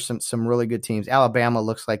there's some really good teams. Alabama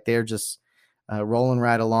looks like they're just rolling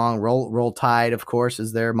right along. Roll Tide, of course,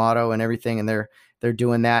 is their motto and everything. And they're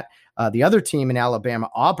doing that. The other team in Alabama,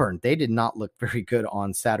 Auburn, they did not look very good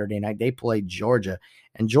on Saturday night. They played Georgia.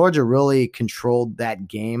 And Georgia really controlled that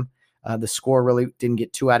game. The score really didn't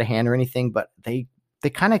get too out of hand or anything, but they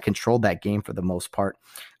kind of controlled that game for the most part.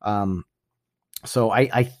 So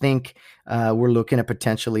I think we're looking at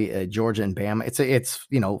potentially Georgia and Bama. It's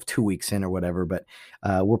 2 weeks in or whatever, but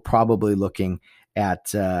we're probably looking at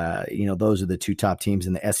those are the two top teams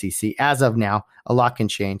in the SEC as of now. A lot can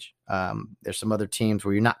change. There's some other teams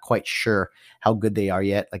where you're not quite sure how good they are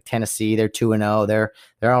yet, like Tennessee. They're 2-0.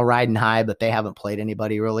 They're all riding high, but they haven't played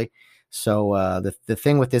anybody really. So the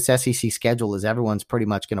thing with this SEC schedule is everyone's pretty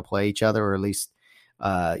much going to play each other, or at least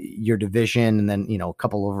your division, and then a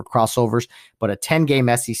couple of crossovers. But a 10-game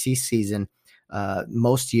SEC season,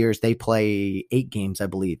 most years they play 8 games, I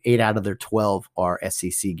believe. 8 out of their 12 are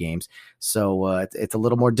SEC games. So it's a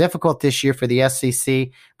little more difficult this year for the SEC.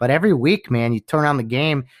 But every week, man, you turn on the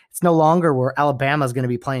game, it's no longer where Alabama's going to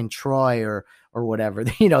be playing Troy or whatever.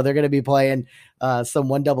 They're going to be playing some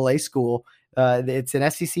 1AA school. It's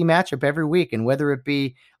an SEC matchup every week, and whether it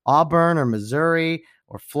be Auburn or Missouri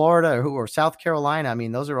or Florida or South Carolina, I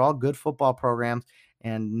mean, those are all good football programs,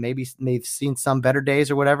 and maybe they've seen some better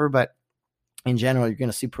days or whatever, but in general, you're going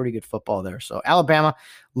to see pretty good football there. So Alabama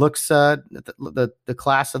looks the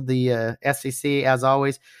class of the SEC as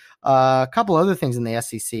always. A couple other things in the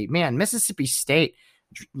SEC, man. Mississippi State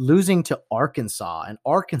losing to Arkansas, and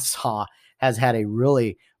Arkansas has had a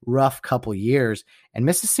really rough couple years. And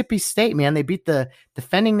Mississippi State, man, they beat the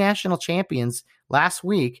defending national champions last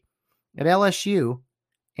week at LSU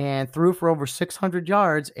and threw for over 600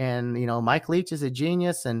 yards. And, Mike Leach is a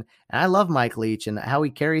genius. And I love Mike Leach and how he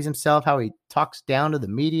carries himself, how he talks down to the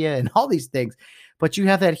media and all these things. But you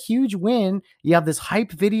have that huge win. You have this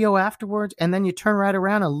hype video afterwards, and then you turn right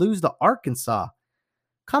around and lose to Arkansas.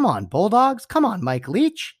 Come on, Bulldogs. Come on, Mike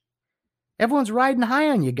Leach. Everyone's riding high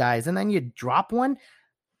on you guys, and then you drop one.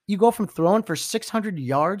 You go from throwing for 600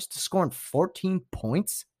 yards to scoring 14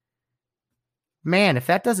 points. Man, if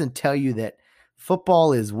that doesn't tell you that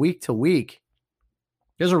football is week to week,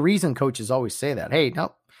 there's a reason coaches always say that. Hey,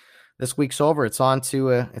 no, this week's over. It's on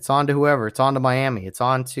to whoever. It's on to Miami. It's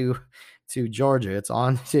on to Georgia. It's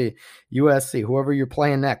on to USC, whoever you're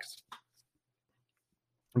playing next,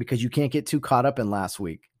 because you can't get too caught up in last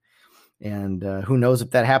week. And who knows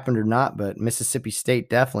if that happened or not, but Mississippi State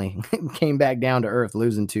definitely came back down to earth,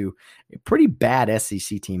 losing to a pretty bad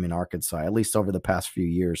SEC team in Arkansas, at least over the past few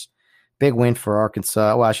years. Big win for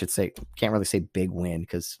Arkansas. Well, I should say, can't really say big win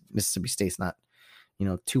because Mississippi State's not,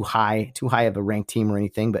 too high of a ranked team or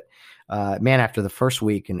anything. But man, after the first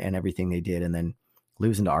week and everything they did, and then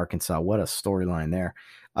losing to Arkansas, what a storyline there.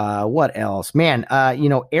 What else? Man,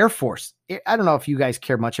 Air Force. I don't know if you guys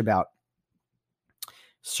care much about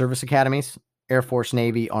service academies, Air Force,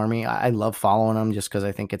 Navy, Army. I love following them just because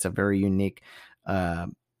I think it's a very unique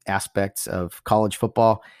aspects of college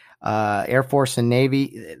football. Air Force and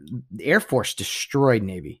Navy. Air Force destroyed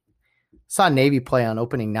Navy. Saw Navy play on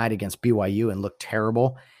opening night against BYU and looked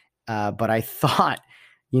terrible. But I thought,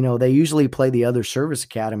 they usually play the other service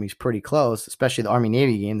academies pretty close, especially the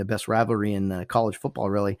Army-Navy game, the best rivalry in college football,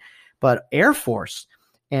 really. But Air Force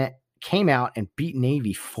came out and beat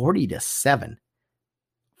Navy 40-7.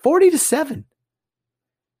 40-7.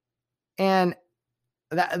 And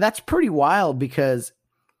that's pretty wild because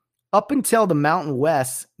up until the Mountain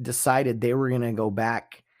West decided they were going to go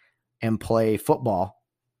back and play football,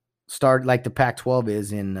 start like the Pac-12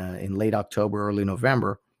 is in late October, early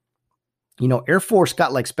November. Air Force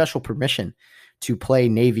got like special permission to play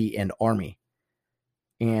Navy and Army,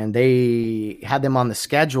 and they had them on the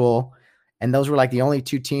schedule, and those were like the only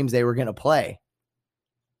two teams they were going to play.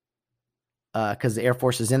 Because the Air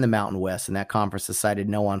Force is in the Mountain West, and that conference decided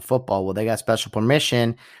no on football. Well, they got special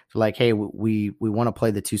permission for like, hey, we want to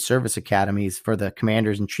play the two service academies for the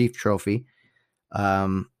Commanders in Chief Trophy,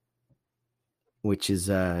 which is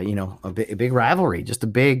a big rivalry, just a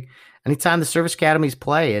big. Anytime the service academies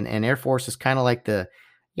play, and Air Force is kind of like the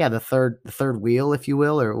third wheel, if you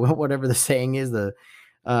will, or whatever the saying is, the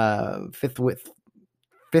fifth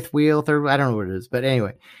wheel, third. I don't know what it is, but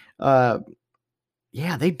anyway.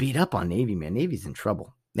 Yeah, they beat up on Navy, man. Navy's in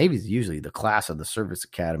trouble. Navy's usually the class of the service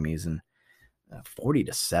academies, and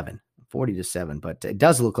 40-7. But it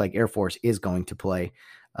does look like Air Force is going to play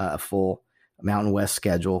a full Mountain West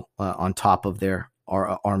schedule on top of their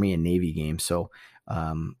Army and Navy games. So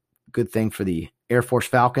good thing for the Air Force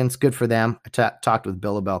Falcons. Good for them. I talked with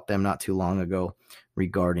Bill about them not too long ago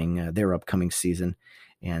regarding their upcoming season,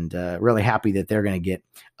 and really happy that they're going to get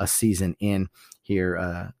a season in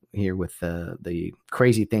here with the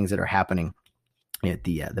crazy things that are happening at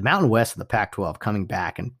the Mountain West and the Pac-12 coming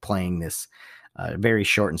back and playing this very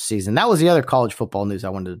shortened season. That was the other college football news I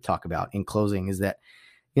wanted to talk about in closing, is that,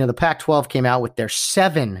 the Pac-12 came out with their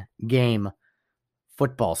 7-game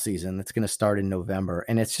football season that's going to start in November.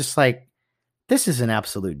 And it's just like, this is an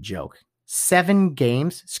absolute joke. 7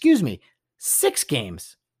 games? Excuse me, 6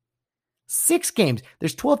 games. 6 games.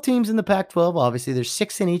 There's 12 teams in the Pac-12. Obviously, there's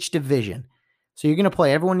 6 in each division. So you're going to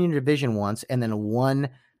play everyone in your division once, and then one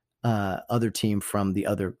other team from the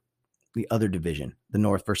other division, the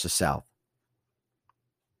North versus South,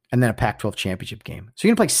 and then a Pac-12 championship game. So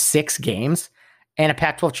you're going to play 6 games and a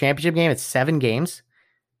Pac-12 championship game. It's 7 games.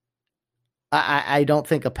 I don't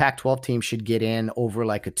think a Pac-12 team should get in over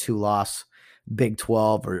like a 2-loss Big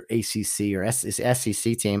 12 or ACC or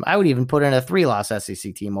SEC team. I would even put in a 3-loss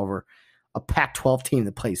SEC team over a Pac-12 team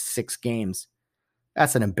that plays 6 games.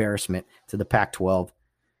 That's an embarrassment to the Pac-12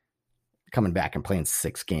 coming back and playing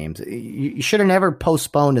 6 games. You should have never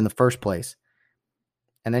postponed in the first place.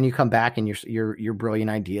 And then you come back and your brilliant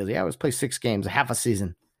ideas. Yeah, let's play 6 games, half a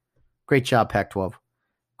season. Great job, Pac-12.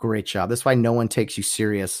 Great job. That's why no one takes you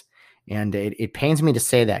serious. And it pains me to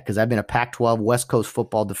say that, because I've been a Pac-12 West Coast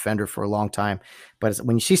football defender for a long time. But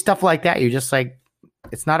when you see stuff like that, you're just like,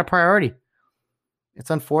 it's not a priority. It's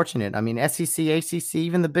unfortunate. I mean, SEC, ACC,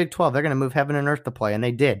 even the Big 12, they're going to move heaven and earth to play, and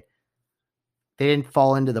they did. They didn't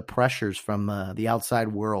fall into the pressures from the outside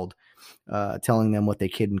world telling them what they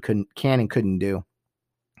can and couldn't do.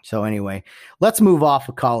 So anyway, let's move off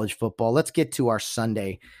of college football. Let's get to our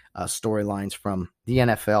Sunday storylines from the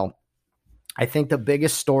NFL. I think the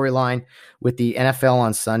biggest storyline with the NFL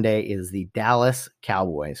on Sunday is the Dallas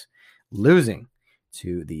Cowboys losing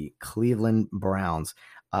to the Cleveland Browns.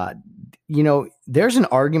 There's an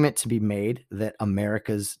argument to be made that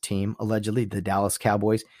America's team, allegedly the Dallas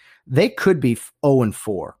Cowboys, they could be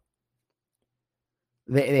 0-4.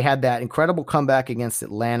 They had that incredible comeback against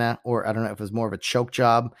Atlanta, or I don't know if it was more of a choke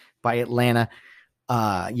job by Atlanta.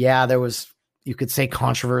 There was, you could say,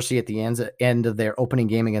 controversy at the end of their opening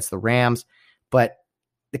game against the Rams, but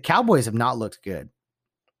the Cowboys have not looked good.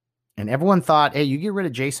 And everyone thought, hey, you get rid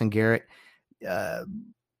of Jason Garrett,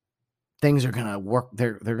 things are going to work.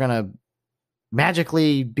 They're going to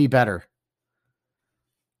magically be better.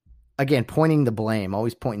 Again, pointing the blame,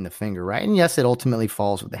 always pointing the finger, right? And yes, it ultimately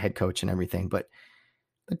falls with the head coach and everything. But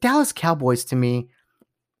the Dallas Cowboys, to me,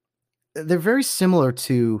 they're very similar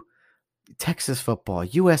to Texas football,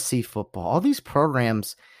 USC football, all these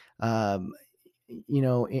programs,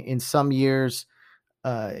 in some years,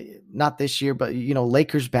 not this year, but,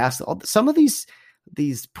 Lakers basketball, some of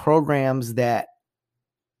these programs that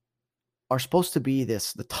are supposed to be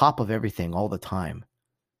the top of everything all the time.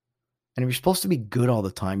 And if you're supposed to be good all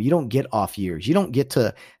the time, you don't get off years. You don't get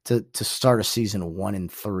to start a season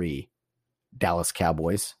 1-3, Dallas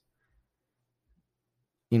Cowboys.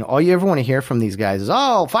 All you ever want to hear from these guys is,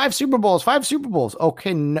 5 Super Bowls.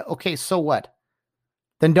 Okay, so what?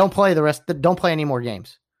 Then don't play the rest. Don't play any more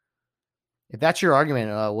games. If that's your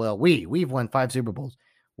argument, we've won 5 Super Bowls.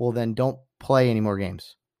 Well, then don't play any more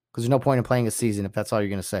games, because there's no point in playing a season if that's all you're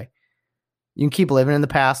going to say. You can keep living in the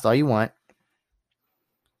past all you want,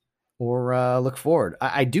 or look forward.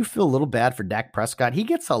 I do feel a little bad for Dak Prescott. He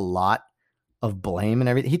gets a lot of blame and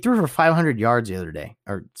everything. He threw for 500 yards the other day,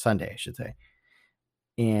 or Sunday, I should say,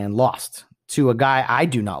 and lost to a guy I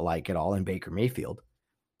do not like at all in Baker Mayfield.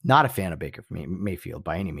 Not a fan of Baker Mayfield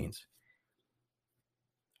by any means.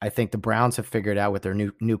 I think the Browns have figured out with their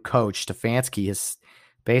new coach, Stefanski, is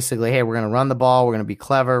basically, hey, we're going to run the ball. We're going to be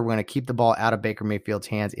clever. We're going to keep the ball out of Baker Mayfield's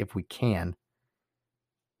hands if we can,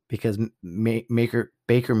 because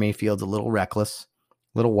Baker Mayfield's a little reckless,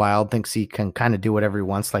 a little wild, thinks he can kind of do whatever he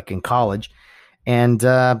wants, like in college. And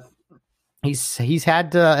he's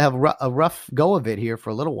had to have a rough go of it here for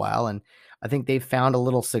a little while, and I think they've found a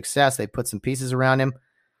little success. They put some pieces around him.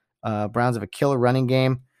 Browns have a killer running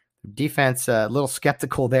game. Defense, a little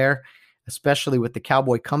skeptical there, especially with the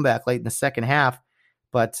Cowboy comeback late in the second half.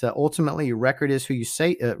 But ultimately, your record is who you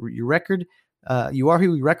say. You are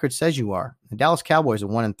who your record says you are. The Dallas Cowboys are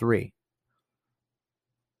 1-3,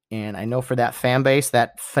 and I know for that fan base,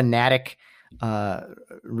 that fanatic,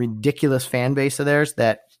 ridiculous fan base of theirs,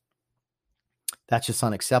 that's just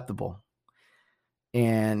unacceptable.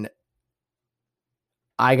 And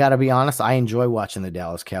I got to be honest, I enjoy watching the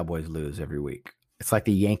Dallas Cowboys lose every week. It's like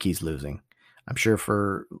the Yankees losing. I'm sure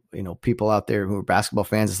for, people out there who are basketball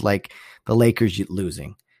fans, it's like the Lakers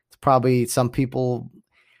losing. It's probably some people,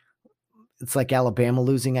 it's like Alabama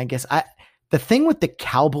losing, I guess. The thing with the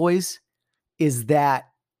Cowboys is that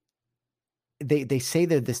they say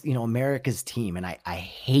they're this, America's team, and I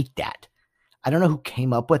hate that. I don't know who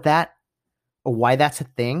came up with that or why that's a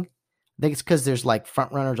thing. I think it's because there's like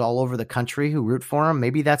front runners all over the country who root for them.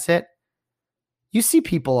 Maybe that's it. You see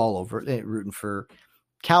people all over rooting for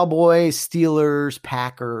Cowboys, Steelers,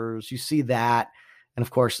 Packers. You see that. And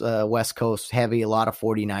of course, West Coast heavy, a lot of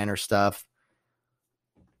 49er stuff.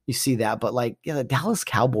 You see that. But the Dallas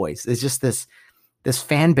Cowboys is just this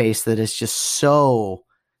fan base that is just so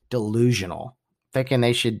delusional, thinking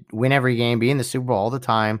they should win every game, be in the Super Bowl all the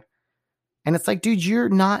time. And it's like, dude, you're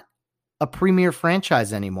not a premier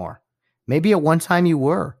franchise anymore. Maybe at one time you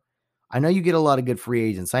were. I know you get a lot of good free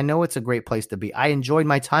agents. I know it's a great place to be. I enjoyed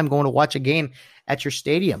my time going to watch a game at your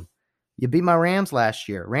stadium. You beat my Rams last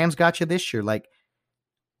year. Rams got you this year.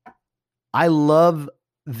 I love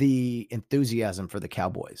the enthusiasm for the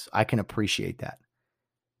Cowboys. I can appreciate that.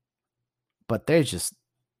 But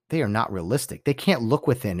they are not realistic. They can't look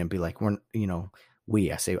within and be like, I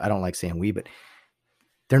don't like saying we, but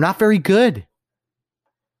they're not very good.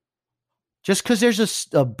 Just because there's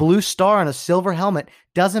a blue star on a silver helmet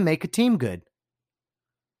doesn't make a team good.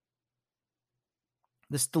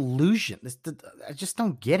 This delusion, I just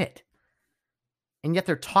don't get it. And yet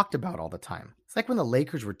they're talked about all the time. It's like when the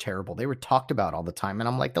Lakers were terrible. They were talked about all the time. And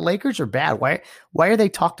I'm like, the Lakers are bad. Why are they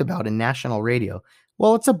talked about in national radio?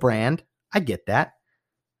 Well, it's a brand. I get that.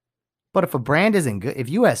 But if a brand isn't good, if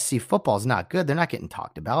USC football is not good, they're not getting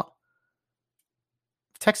talked about.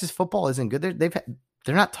 If Texas football isn't good,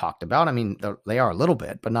 they're not talked about. I mean, they are a little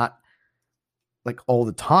bit, but not all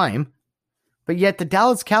the time. But yet the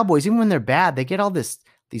Dallas Cowboys, even when they're bad, they get all these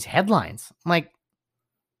headlines. I'm like,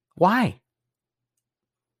 why?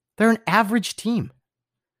 They're an average team.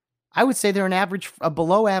 I would say they're a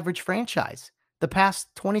below average franchise. The past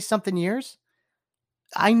 20-something years,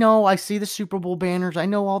 I know, I see the Super Bowl banners. I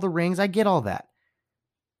know all the rings. I get all that.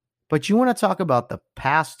 But you want to talk about the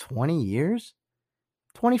past 20 years?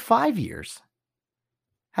 25 years?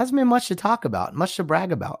 Hasn't been much to talk about, much to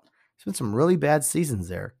brag about. There's been some really bad seasons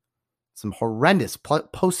there. Some horrendous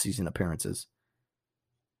postseason appearances.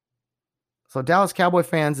 So Dallas Cowboy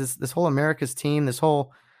fans, this whole America's team, this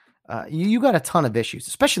whole, you got a ton of issues,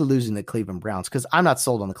 especially losing the Cleveland Browns, because I'm not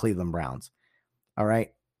sold on the Cleveland Browns. All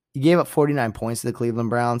right. You gave up 49 points to the Cleveland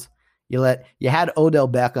Browns. You had Odell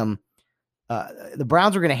Beckham. The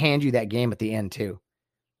Browns were going to hand you that game at the end too.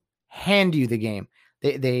 Hand you the game.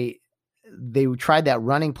 They tried that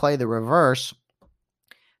running play, the reverse,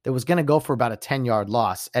 that was going to go for about a 10-yard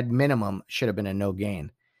loss. At minimum, should have been a no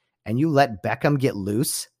gain. And you let Beckham get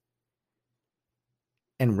loose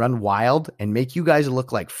and run wild and make you guys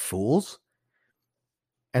look like fools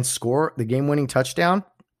and score the game-winning touchdown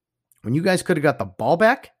when you guys could have got the ball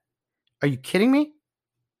back? Are you kidding me?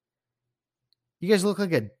 You guys look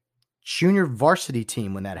like a junior varsity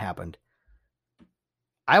team when that happened.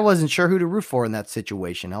 I wasn't sure who to root for in that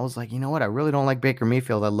situation. I was like, you know what? I really don't like Baker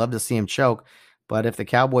Mayfield. I'd love to see him choke. But if the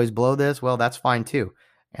Cowboys blow this, well, that's fine too.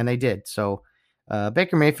 And they did. So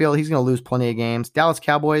Baker Mayfield, he's going to lose plenty of games. Dallas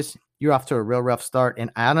Cowboys, you're off to a real rough start.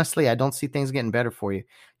 And honestly, I don't see things getting better for you.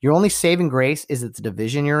 Your only saving grace is that the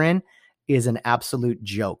division you're in is an absolute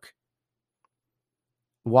joke.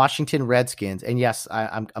 Washington Redskins, and yes,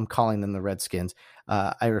 I'm calling them the Redskins.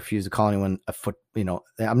 I refuse to call anyone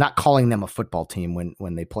I'm not calling them a football team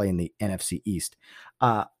when they play in the NFC East.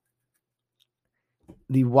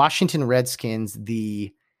 The Washington Redskins,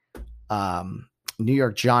 the New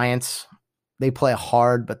York Giants, they play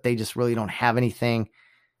hard, but they just really don't have anything.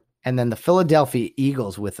 And then the Philadelphia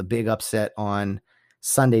Eagles with a big upset on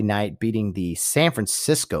Sunday night, beating the San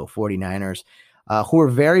Francisco 49ers, who were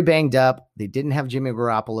very banged up. They didn't have Jimmy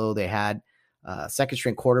Garoppolo. They had a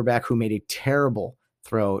second-string quarterback who made a terrible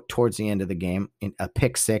throw towards the end of the game, in a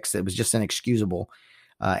pick six. It was just inexcusable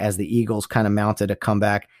as the Eagles kind of mounted a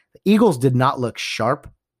comeback. The Eagles did not look sharp,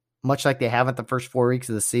 much like they haven't the first 4 weeks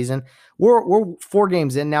of the season. We're 4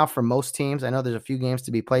 games in now for most teams. I know there's a few games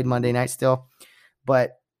to be played Monday night still,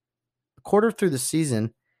 but a quarter through the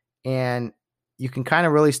season, and you can kind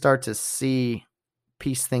of really start to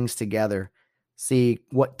piece things together, see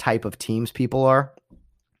what type of teams people are.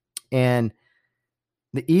 And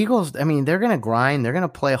the Eagles, I mean, they're going to grind. They're going to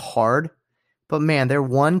play hard. But, man, they're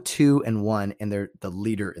 1-2-1, and they're the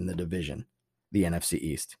leader in the division, the NFC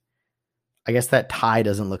East. I guess that tie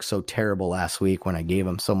doesn't look so terrible last week when I gave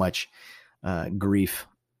them so much grief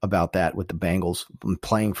about that with the Bengals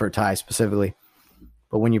playing for a tie specifically.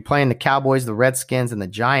 But when you're playing the Cowboys, the Redskins, and the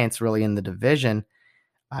Giants really in the division,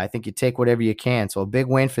 I think you take whatever you can. So a big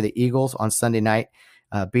win for the Eagles on Sunday night,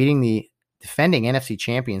 beating the defending NFC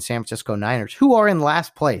champion San Francisco Niners, who are in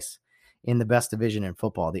last place in the best division in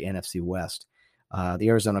football, the NFC West. The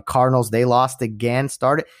Arizona Cardinals, they lost again.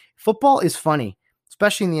 Football is funny,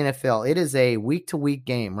 especially in the NFL. It is a week-to-week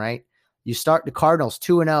game, right? You start the Cardinals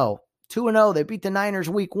 2-0. 2-0, they beat the Niners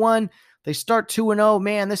week 1. They start 2-0.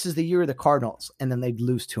 Man, this is the year of the Cardinals. And then they'd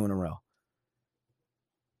lose 2 in a row.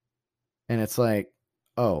 And it's like,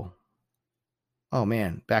 oh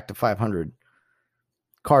man, back to 500.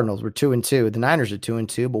 Cardinals were 2-2. The Niners are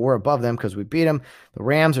 2-2, but we're above them because we beat them. The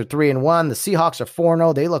Rams are 3-1. The Seahawks are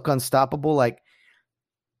 4-0. They look unstoppable.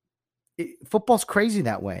 Football's crazy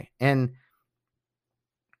that way. And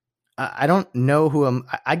I don't know who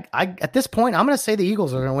at this point, I'm going to say the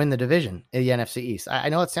Eagles are going to win the division in the NFC East. I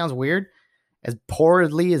know it sounds weird, as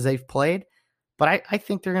poorly as they've played, but I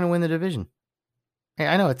think they're going to win the division.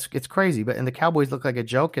 I know it's crazy, and the Cowboys look like a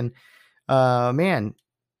joke. And man,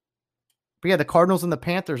 but yeah, the Cardinals and the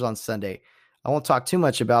Panthers on Sunday. I won't talk too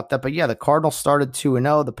much about that, but yeah, the Cardinals started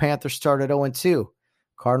 2-0. The Panthers started 0-2.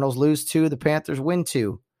 Cardinals lose 2. The Panthers win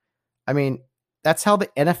 2. I mean, that's how the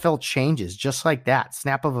NFL changes, just like that,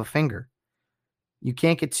 snap of a finger. You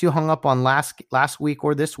can't get too hung up on last week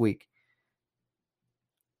or this week.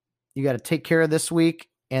 You got to take care of this week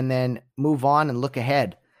and then move on and look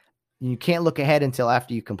ahead. You can't look ahead until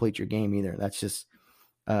after you complete your game either. That's just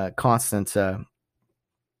constant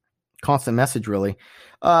message, really.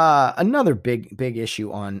 Another big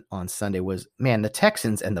issue on Sunday was, man, the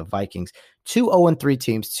Texans and the Vikings, 2 0-3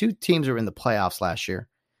 teams. 2 teams were in the playoffs last year.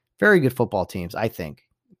 Very good football teams, I think,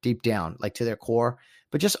 deep down, like to their core,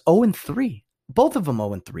 but just 0-3. Both of them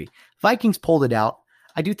 0-3. Vikings pulled it out.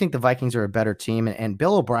 I do think the Vikings are a better team, and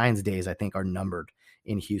Bill O'Brien's days, I think, are numbered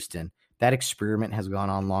in Houston. That experiment has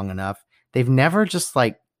gone on long enough. They've never just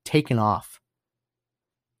taken off.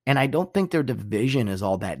 And I don't think their division is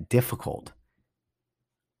all that difficult.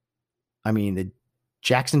 I mean, the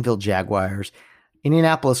Jacksonville Jaguars,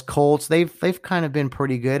 Indianapolis Colts, they've kind of been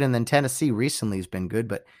pretty good. And then Tennessee recently has been good.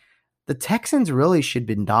 But the Texans really should have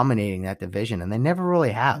been dominating that division, and they never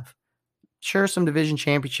really have. Sure, some division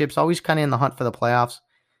championships, always kind of in the hunt for the playoffs.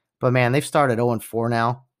 But, man, they've started 0-4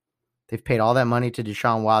 now. They've paid all that money to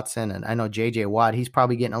Deshaun Watson. And I know J.J. Watt, he's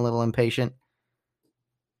probably getting a little impatient.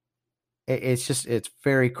 It's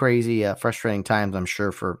very crazy, frustrating times, I'm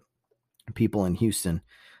sure, for people in Houston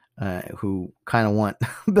who kind of want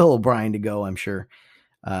Bill O'Brien to go, I'm sure.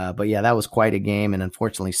 But yeah, that was quite a game, and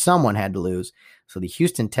unfortunately someone had to lose. So the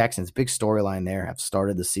Houston Texans, big storyline there, have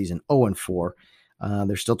started the season 0-4.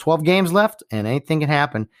 There's still 12 games left, and anything can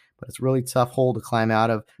happen, but it's a really tough hole to climb out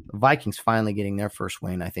of. The Vikings finally getting their first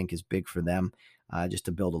win, I think, is big for them. Just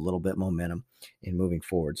to build a little bit momentum in moving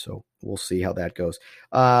forward. So we'll see how that goes.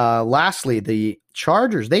 Lastly, the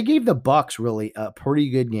Chargers, they gave the Bucs really a pretty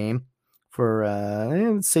good game for,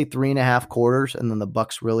 let's say 3.5 quarters. And then the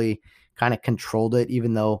Bucs really kind of controlled it,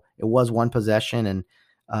 even though it was one possession. And,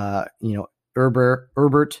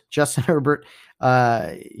 Justin Herbert,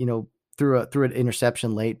 threw an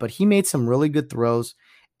interception late, but he made some really good throws.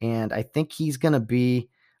 And I think he's going to be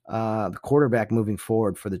the quarterback moving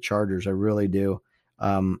forward for the Chargers. I really do.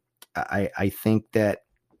 I think that,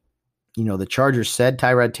 the Chargers said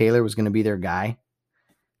Tyrod Taylor was going to be their guy,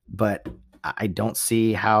 but I don't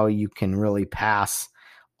see how you can really pass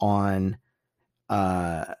on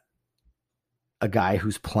a guy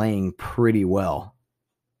who's playing pretty well.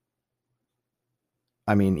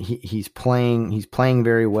 I mean, he's playing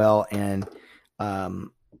very well, and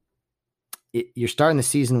you're starting the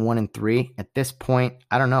season 1-3 at this point.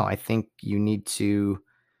 I don't know. I think you need to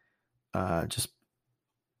just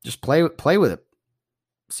play with it.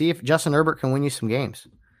 see if Justin Herbert can win you some games.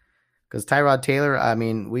 Because Tyrod Taylor, I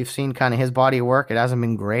mean, we've seen kind of his body of work. It hasn't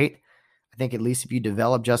been great. I think at least if you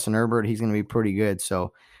develop Justin Herbert, he's going to be pretty good.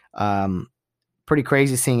 So pretty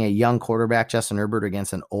crazy seeing a young quarterback, Justin Herbert,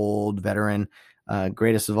 against an old veteran,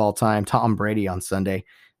 greatest of all time, Tom Brady on Sunday.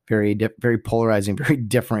 Very polarizing, very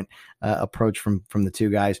different approach from the two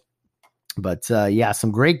guys. But yeah,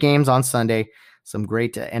 some great games on Sunday, some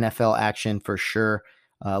great NFL action for sure.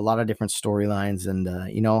 A lot of different storylines. And,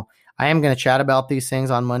 I am going to chat about these things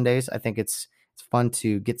on Mondays. I think it's fun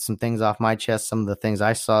to get some things off my chest, some of the things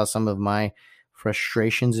I saw, some of my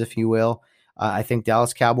frustrations, if you will. I think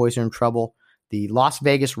Dallas Cowboys are in trouble. The Las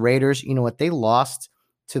Vegas Raiders, you know what, they lost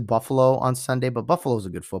to Buffalo on Sunday, but Buffalo's a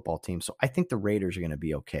good football team. So I think the Raiders are going to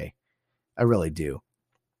be okay. I really do.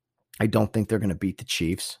 I don't think they're going to beat the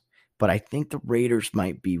Chiefs, but I think the Raiders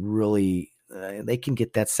might be really they can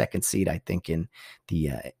get that second seed, I think, in the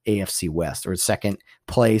AFC West, or second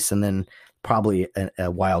place, and then probably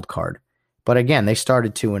a wild card. But again, they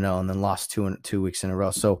started 2-0 and then lost 2 weeks in a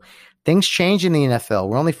row. So things change in the NFL.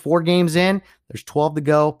 We're only 4 games in. There's 12 to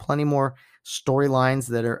go. Plenty more storylines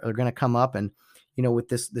that are going to come up. And, with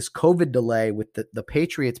this COVID delay, with the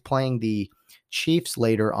Patriots playing the Chiefs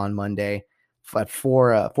later on Monday at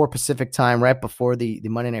 4 Pacific time, right before the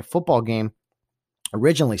Monday Night Football game,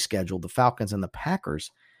 originally scheduled, the Falcons and the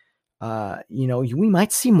Packers, we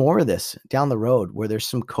might see more of this down the road where there's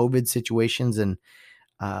some COVID situations and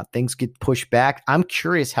things get pushed back. I'm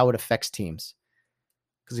curious how it affects teams,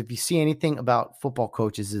 because if you see anything about football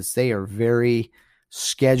coaches is they are very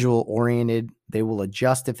schedule oriented. They will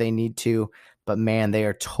adjust if they need to, but man, they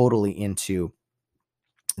are totally into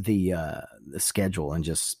the schedule and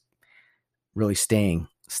just really staying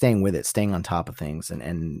with it, staying on top of things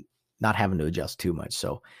and not having to adjust too much.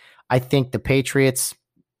 So I think the Patriots,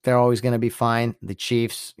 they're always going to be fine. The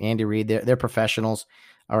Chiefs, Andy Reid, they're professionals.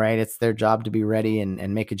 All right. It's their job to be ready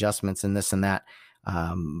and make adjustments and this and that.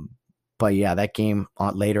 But yeah, that game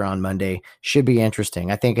later on Monday should be interesting.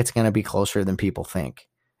 I think it's going to be closer than people think,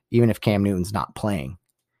 even if Cam Newton's not playing.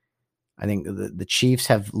 I think the Chiefs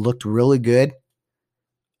have looked really good.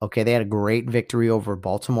 Okay. They had a great victory over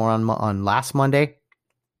Baltimore on last Monday.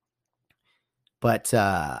 But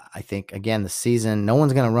I think, again, the season, no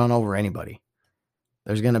one's going to run over anybody.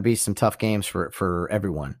 There's going to be some tough games for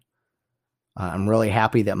everyone. I'm really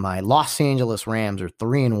happy that my Los Angeles Rams are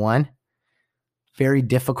 3-1. Very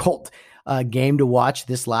difficult game to watch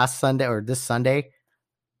this Sunday.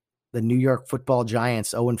 The New York Football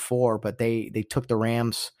Giants 0-4, but they took the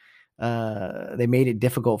Rams. They made it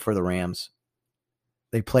difficult for the Rams.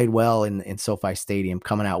 They played well in SoFi Stadium,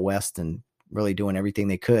 coming out west and really doing everything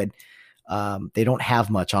they could. They don't have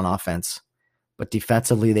much on offense, but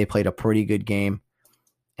defensively they played a pretty good game.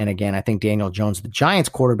 And again, I think Daniel Jones, the Giants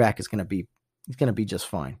quarterback, he's going to be just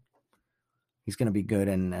fine. He's going to be good.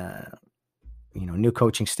 And, new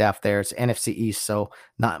coaching staff there. It's NFC East, so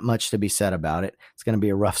not much to be said about it. It's going to be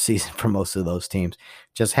a rough season for most of those teams.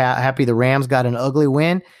 Just happy the Rams got an ugly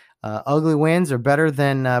win. Ugly wins are better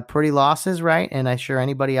than pretty losses, right? And I'm sure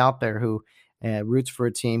anybody out there who roots for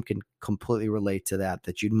a team can completely relate to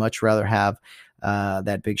that you'd much rather have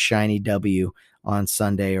that big shiny W on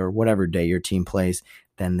Sunday or whatever day your team plays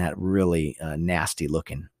than that really nasty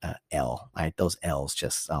looking L. Right? Those L's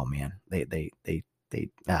just, oh man, they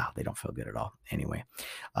don't feel good at all. Anyway,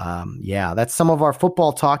 that's some of our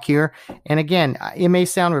football talk here. And again, it may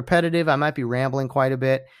sound repetitive. I might be rambling quite a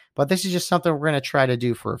bit, but this is just something we're going to try to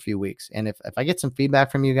do for a few weeks. And if I get some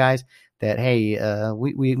feedback from you guys that, hey,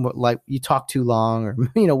 we like you talk too long, or,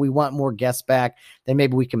 we want more guests back, then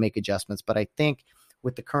maybe we can make adjustments. But I think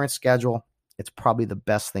with the current schedule, it's probably the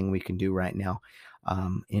best thing we can do right now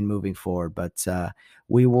in moving forward. But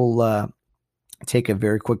we will take a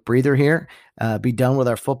very quick breather here, be done with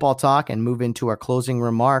our football talk, and move into our closing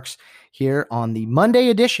remarks here on the Monday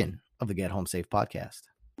edition of the Get Home Safe podcast.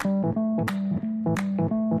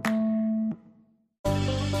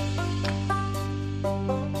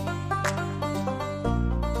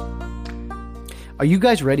 Are you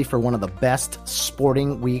guys ready for one of the best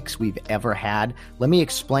sporting weeks we've ever had? Let me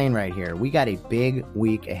explain right here. We got a big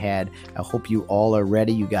week ahead. I hope you all are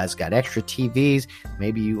ready. You guys got extra TVs.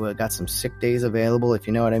 Maybe you got some sick days available, if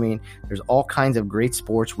you know what I mean. There's all kinds of great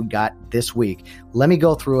sports we got this week. Let me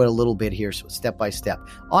go through it a little bit here, so step by step.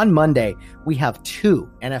 On Monday, we have 2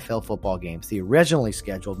 NFL football games, the originally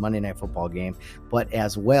scheduled Monday Night Football game, but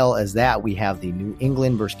as well as that, we have the New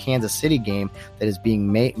England versus Kansas City game that is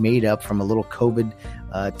being made up from a little COVID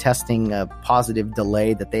testing positive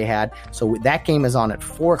delay that they had. So that game is on at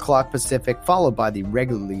 4 o'clock Pacific, followed by the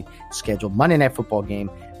regularly scheduled Monday Night Football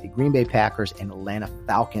game the Green Bay Packers and Atlanta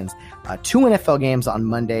Falcons. 2 NFL games on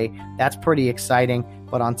Monday. That's pretty exciting.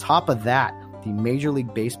 But on top of that, the Major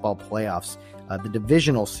League Baseball playoffs, the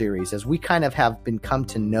divisional series, as we kind of have come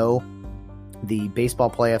to know the baseball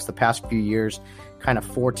playoffs the past few years, kind of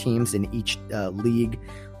 4 teams in each league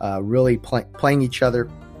really playing each other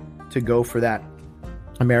to go for that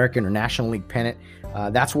American or National League pennant.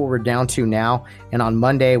 That's what we're down to now. And on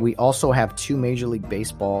Monday, we also have 2 Major League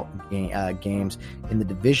Baseball games in the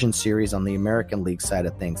division series on the American League side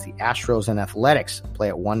of things. The Astros and Athletics play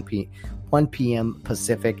at 1 p.m.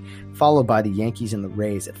 Pacific, followed by the Yankees and the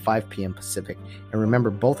Rays at 5 p.m. Pacific. And remember,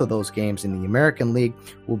 both of those games in the American League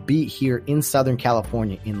will be here in Southern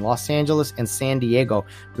California, in Los Angeles and San Diego,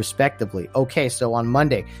 respectively. Okay, so on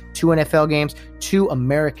Monday, 2 NFL games, 2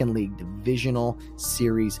 American League Divisional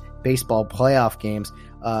Series baseball playoff games.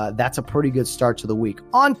 That's a pretty good start to the week.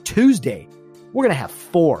 On Tuesday, we're going to have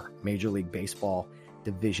 4 Major League Baseball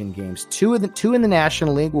division games. 2 in the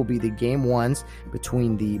National League will be the game 1s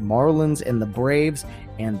between the Marlins and the Braves,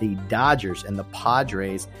 and the Dodgers and the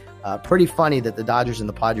Padres. Pretty funny that the Dodgers and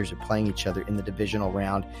the Padres are playing each other in the divisional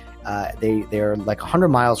round. They're like 100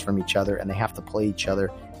 miles from each other, and they have to play each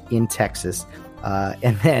other in Texas.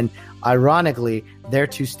 And then, ironically, their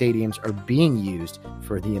 2 stadiums are being used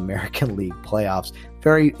for the American League playoffs.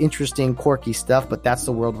 Very interesting, quirky stuff, but that's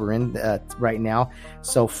the world we're in right now.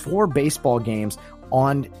 So 4 baseball games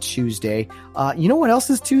on Tuesday. You know what else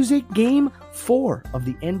is Tuesday? Game 4 of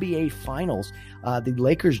the NBA Finals. The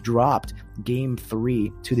Lakers dropped Game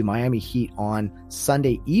 3 to the Miami Heat on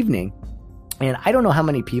Sunday evening. And I don't know how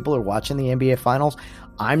many people are watching the NBA Finals.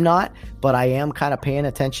 I'm not, but I am kind of paying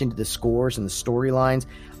attention to the scores and the storylines.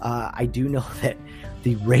 I do know that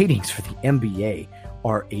the ratings for the NBA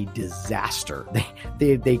are a disaster.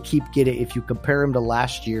 They keep getting, if you compare them to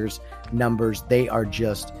last year's numbers, they are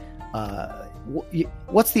just,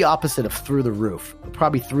 what's the opposite of through the roof?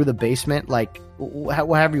 Probably through the basement, like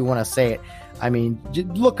however you want to say it. I mean, just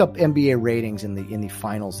look up NBA ratings in the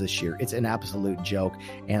finals this year. It's an absolute joke,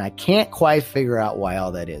 and I can't quite figure out why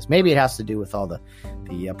all that is. Maybe it has to do with all the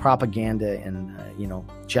propaganda and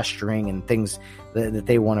gesturing and things that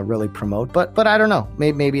they want to really promote. But I don't know.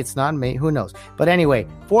 Maybe it's not. Who knows? But anyway,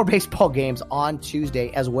 4 baseball games on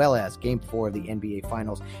Tuesday, as well as Game 4 of the NBA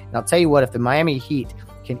Finals. And I'll tell you what, if the Miami Heat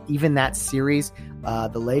can even that series,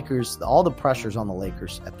 the Lakers, all the pressure's on the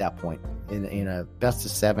Lakers at that point. In a best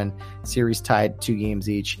of 7 series tied 2 games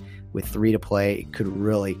each with 3 to play, it could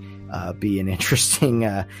really be an interesting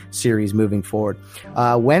series moving forward.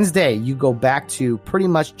 Wednesday, you go back to pretty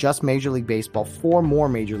much just Major League Baseball, 4 more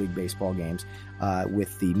Major League Baseball games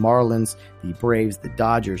with the Marlins, the Braves, the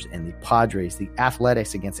Dodgers, and the Padres, the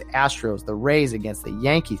Athletics against the Astros, the Rays against the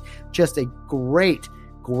Yankees. Just a great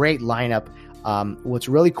lineup. What's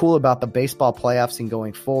really cool about the baseball playoffs and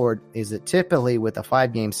going forward is that typically with a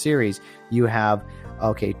 5-game series, you have,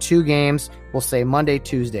 2 games, we'll say Monday,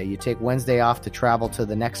 Tuesday. You take Wednesday off to travel to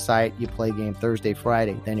the next site. You play game Thursday,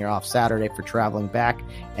 Friday. Then you're off Saturday for traveling back.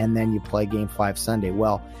 And then you play game 5 Sunday.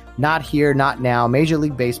 Well, not here, not now. Major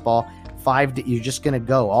League Baseball, you're just going to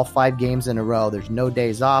go all 5 games in a row. There's no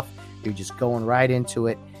days off. You're just going right into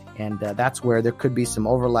it. And that's where there could be some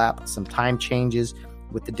overlap, some time changes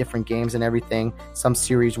with the different games and everything. Some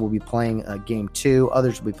series will be playing game 2.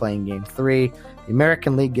 Others will be playing game 3. The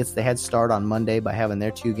American League gets the head start on Monday by having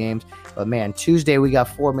their 2 games. But man, Tuesday we got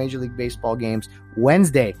 4 Major League Baseball games.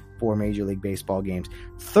 Wednesday, 4 Major League Baseball games.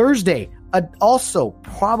 Thursday, also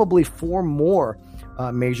probably 4 more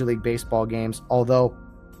Major League Baseball games, although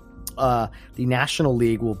the National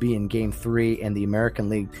League will be in game 3 and the American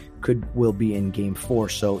League will be in game 4.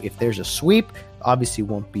 So if there's a sweep, obviously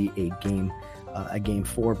won't be a game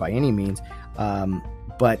 4 by any means,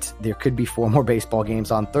 but there could be 4 more baseball games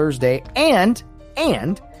on Thursday and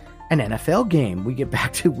an NFL game. We get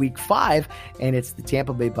back to week 5, and it's the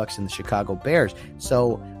Tampa Bay Bucks and the Chicago Bears.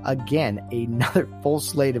 So again, another full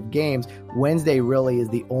slate of games. Wednesday really is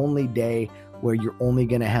the only day where you're only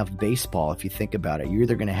going to have baseball. If you think about it, you're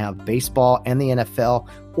either going to have baseball and the NFL,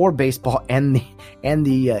 or baseball and the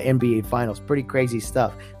NBA Finals. Pretty crazy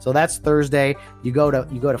stuff. So that's Thursday. You go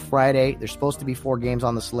to Friday. There's supposed to be 4 games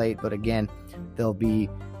on the slate, but again, there'll be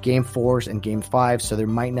game 4s and game 5. So there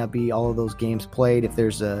might not be all of those games played if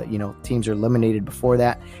there's teams are eliminated before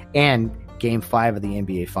that. And game 5 of the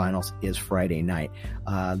NBA Finals is Friday night.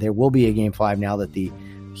 There will be a game 5 now that the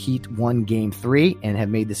Heat won game 3 and have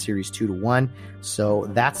made the series 2-1. So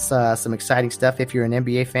that's some exciting stuff if you're an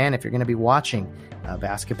NBA fan, if you're going to be watching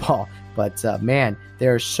basketball. But man,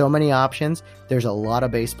 there are so many options. There's a lot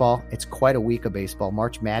of baseball. It's quite a week of baseball,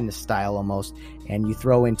 March Madness style almost. and you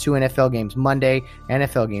throw in 2 NFL games Monday,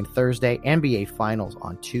 NFL game Thursday, NBA Finals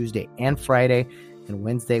on Tuesday and Friday, and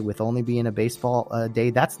Wednesday with only being a baseball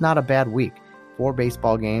day, that's not a bad week. 4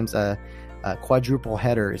 baseball games, a quadruple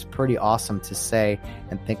header is pretty awesome to say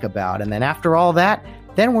and think about. And then after all that,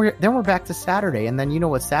 then we're back to Saturday. And then you know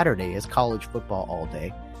what Saturday is? College football all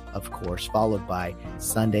day, of course, followed by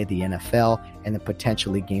Sunday, the NFL, and then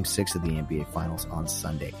potentially Game 6 of the NBA Finals on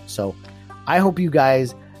Sunday. So I hope you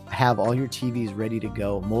guys have all your TVs ready to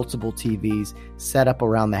go, multiple TVs set up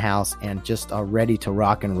around the house, and just are ready to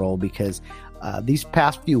rock and roll, because these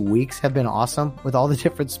past few weeks have been awesome with all the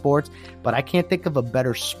different sports, but I can't think of a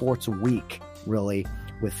better sports week, really,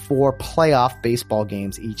 with 4 playoff baseball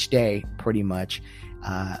games each day, pretty much.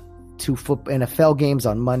 2 NFL games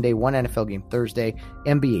on Monday, 1 NFL game Thursday,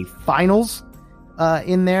 NBA Finals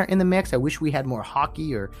in the mix. I wish we had more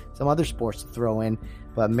hockey or some other sports to throw in,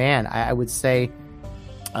 but man, I would say,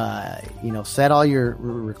 set all your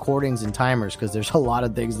recordings and timers, because there's a lot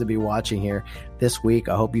of things to be watching here this week.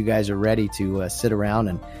 I hope you guys are ready to sit around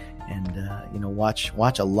and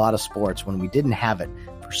watch a lot of sports when we didn't have it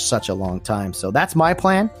for such a long time. So that's my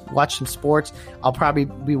plan. Watch some sports. I'll probably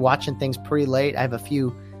be watching things pretty late. I have a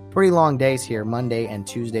few pretty long days here, Monday and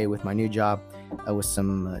Tuesday, with my new job, with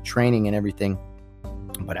some training and everything.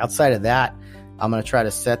 But outside of that, I'm going to try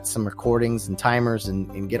to set some recordings and timers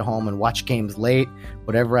and get home and watch games late,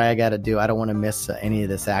 whatever I got to do. I don't want to miss any of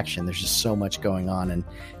this action. There's just so much going on, and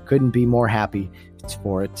couldn't be more happy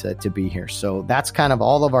for it to be here. So that's kind of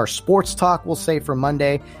all of our sports talk, we'll say, for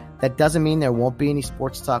Monday. That doesn't mean there won't be any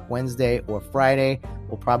sports talk Wednesday or Friday.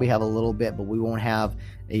 We'll probably have a little bit, but we won't have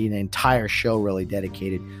an entire show really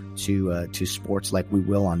dedicated to sports like we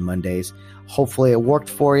will on Mondays. Hopefully it worked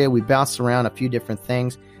for you. We bounced around a few different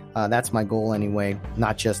things. That's my goal anyway,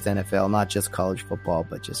 not just NFL, not just college football,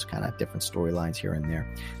 but just kind of different storylines here and there.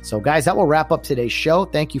 So guys, that will wrap up today's show.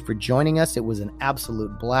 Thank you for joining us. It was an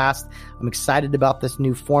absolute blast. I'm excited about this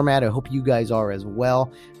new format. I hope you guys are as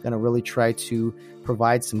well. Going to really try to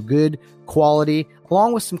provide some good quality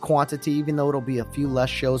along with some quantity, even though it'll be a few less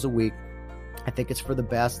shows a week. I think it's for the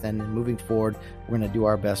best, and moving forward, we're going to do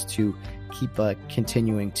our best to keep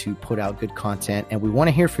continuing to put out good content. And we want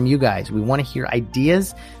to hear from you guys. We want to hear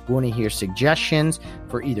ideas. We want to hear suggestions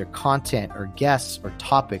for either content or guests or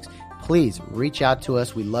topics. Please reach out to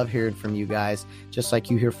us. We love hearing from you guys, just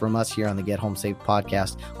like you hear from us here on the Get Home Safe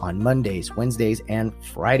podcast on Mondays, Wednesdays, and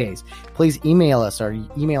Fridays. Please email us. Our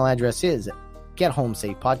email address is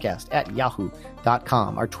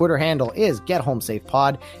gethomesafepodcast@yahoo.com. Our Twitter handle is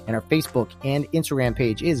gethomesafepod, and our Facebook and Instagram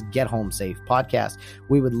page is Get Home Safe Podcast.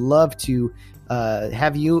 We would love to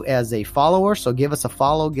have you as a follower, so give us a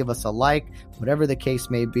follow, give us a like, whatever the case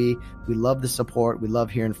may be. We love the support. We love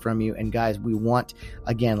hearing from you. And guys, we want,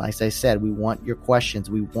 again, like I said, we want your questions.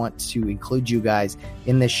 We want to include you guys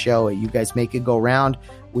in this show. You guys make it go round.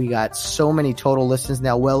 We got so many total listens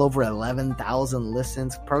now, well over 11,000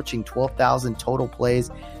 listens, approaching 12,000 total plays.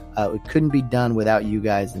 It couldn't be done without you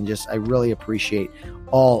guys. And I really appreciate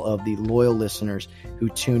all of the loyal listeners who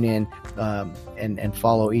tune in and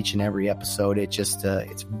follow each and every episode.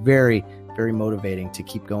 It's very, very motivating to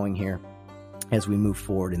keep going here as we move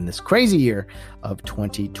forward in this crazy year of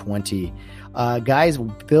 2020. Guys,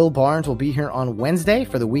 Bill Barnes will be here on Wednesday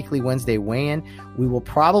for the weekly Wednesday weigh-in. We will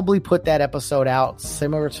probably put that episode out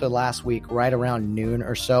similar to last week, right around noon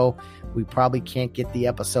or so. We probably can't get the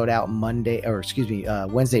episode out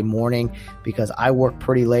Wednesday morning, because I work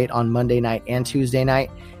pretty late on Monday night and Tuesday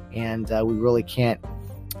night, and we really can't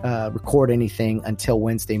record anything until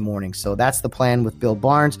Wednesday morning. So that's the plan with Bill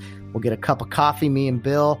Barnes. We'll get a cup of coffee, me and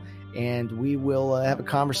Bill, and we will have a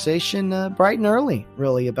conversation bright and early,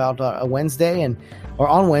 really, about a Wednesday, or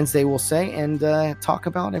on Wednesday, we'll say, and talk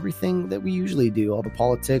about everything that we usually do, all the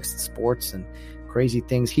politics, sports, and crazy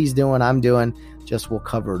things he's doing, I'm doing. We'll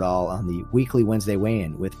cover it all on the weekly Wednesday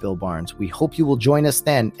weigh-in with Bill Barnes. We hope you will join us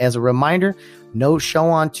then. As a reminder, no show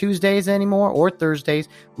on Tuesdays anymore or Thursdays.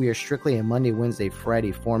 We are strictly a Monday, Wednesday,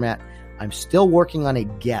 Friday format. I'm still working on a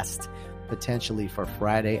guest potentially for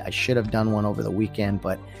Friday. I should have done one over the weekend,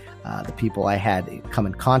 but the people I had come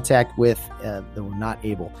in contact with, they were not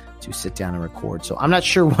able to sit down and record. So I'm not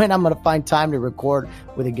sure when I'm going to find time to record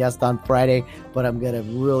with a guest on Friday, but I'm going to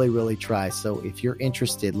really, really try. So if you're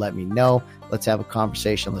interested, let me know. Let's have a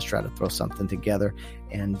conversation. Let's try to throw something together.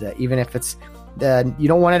 And even if it's you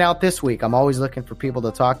don't want it out this week, I'm always looking for people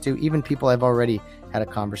to talk to, even people I've already had a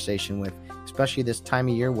conversation with, especially this time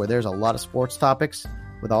of year where there's a lot of sports topics.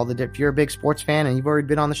 If you're a big sports fan and you've already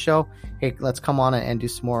been on the show, hey, let's come on and do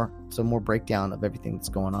some more breakdown of everything that's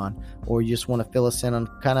going on, or you just want to fill us in on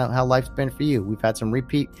kind of how life's been for you. We've had some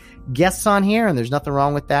repeat guests on here, and there's nothing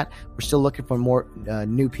wrong with that. We're still looking for more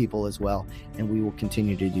new people as well, and we will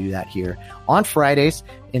continue to do that here on Fridays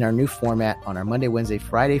in our new format, on our Monday, Wednesday,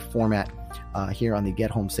 Friday format, here on the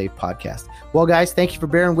Get Home Safe podcast. Well, guys, thank you for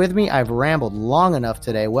bearing with me. I've rambled long enough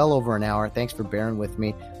today, well over an hour. Thanks for bearing with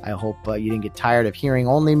me. I hope you didn't get tired of hearing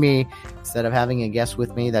only me instead of having a guest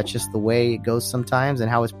with me. That's just the way it goes sometimes, and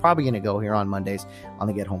how it's probably going to go here on Mondays on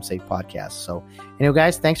the Get Home Safe podcast. So,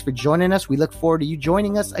 guys, thanks for joining us. We look forward to you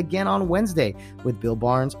joining us again on Wednesday with Bill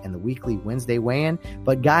Barnes and the weekly Wednesday weigh-in.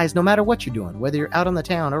 But, guys, no matter what you're doing, whether you're out on the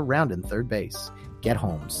town or rounding third base, get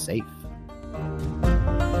home safe.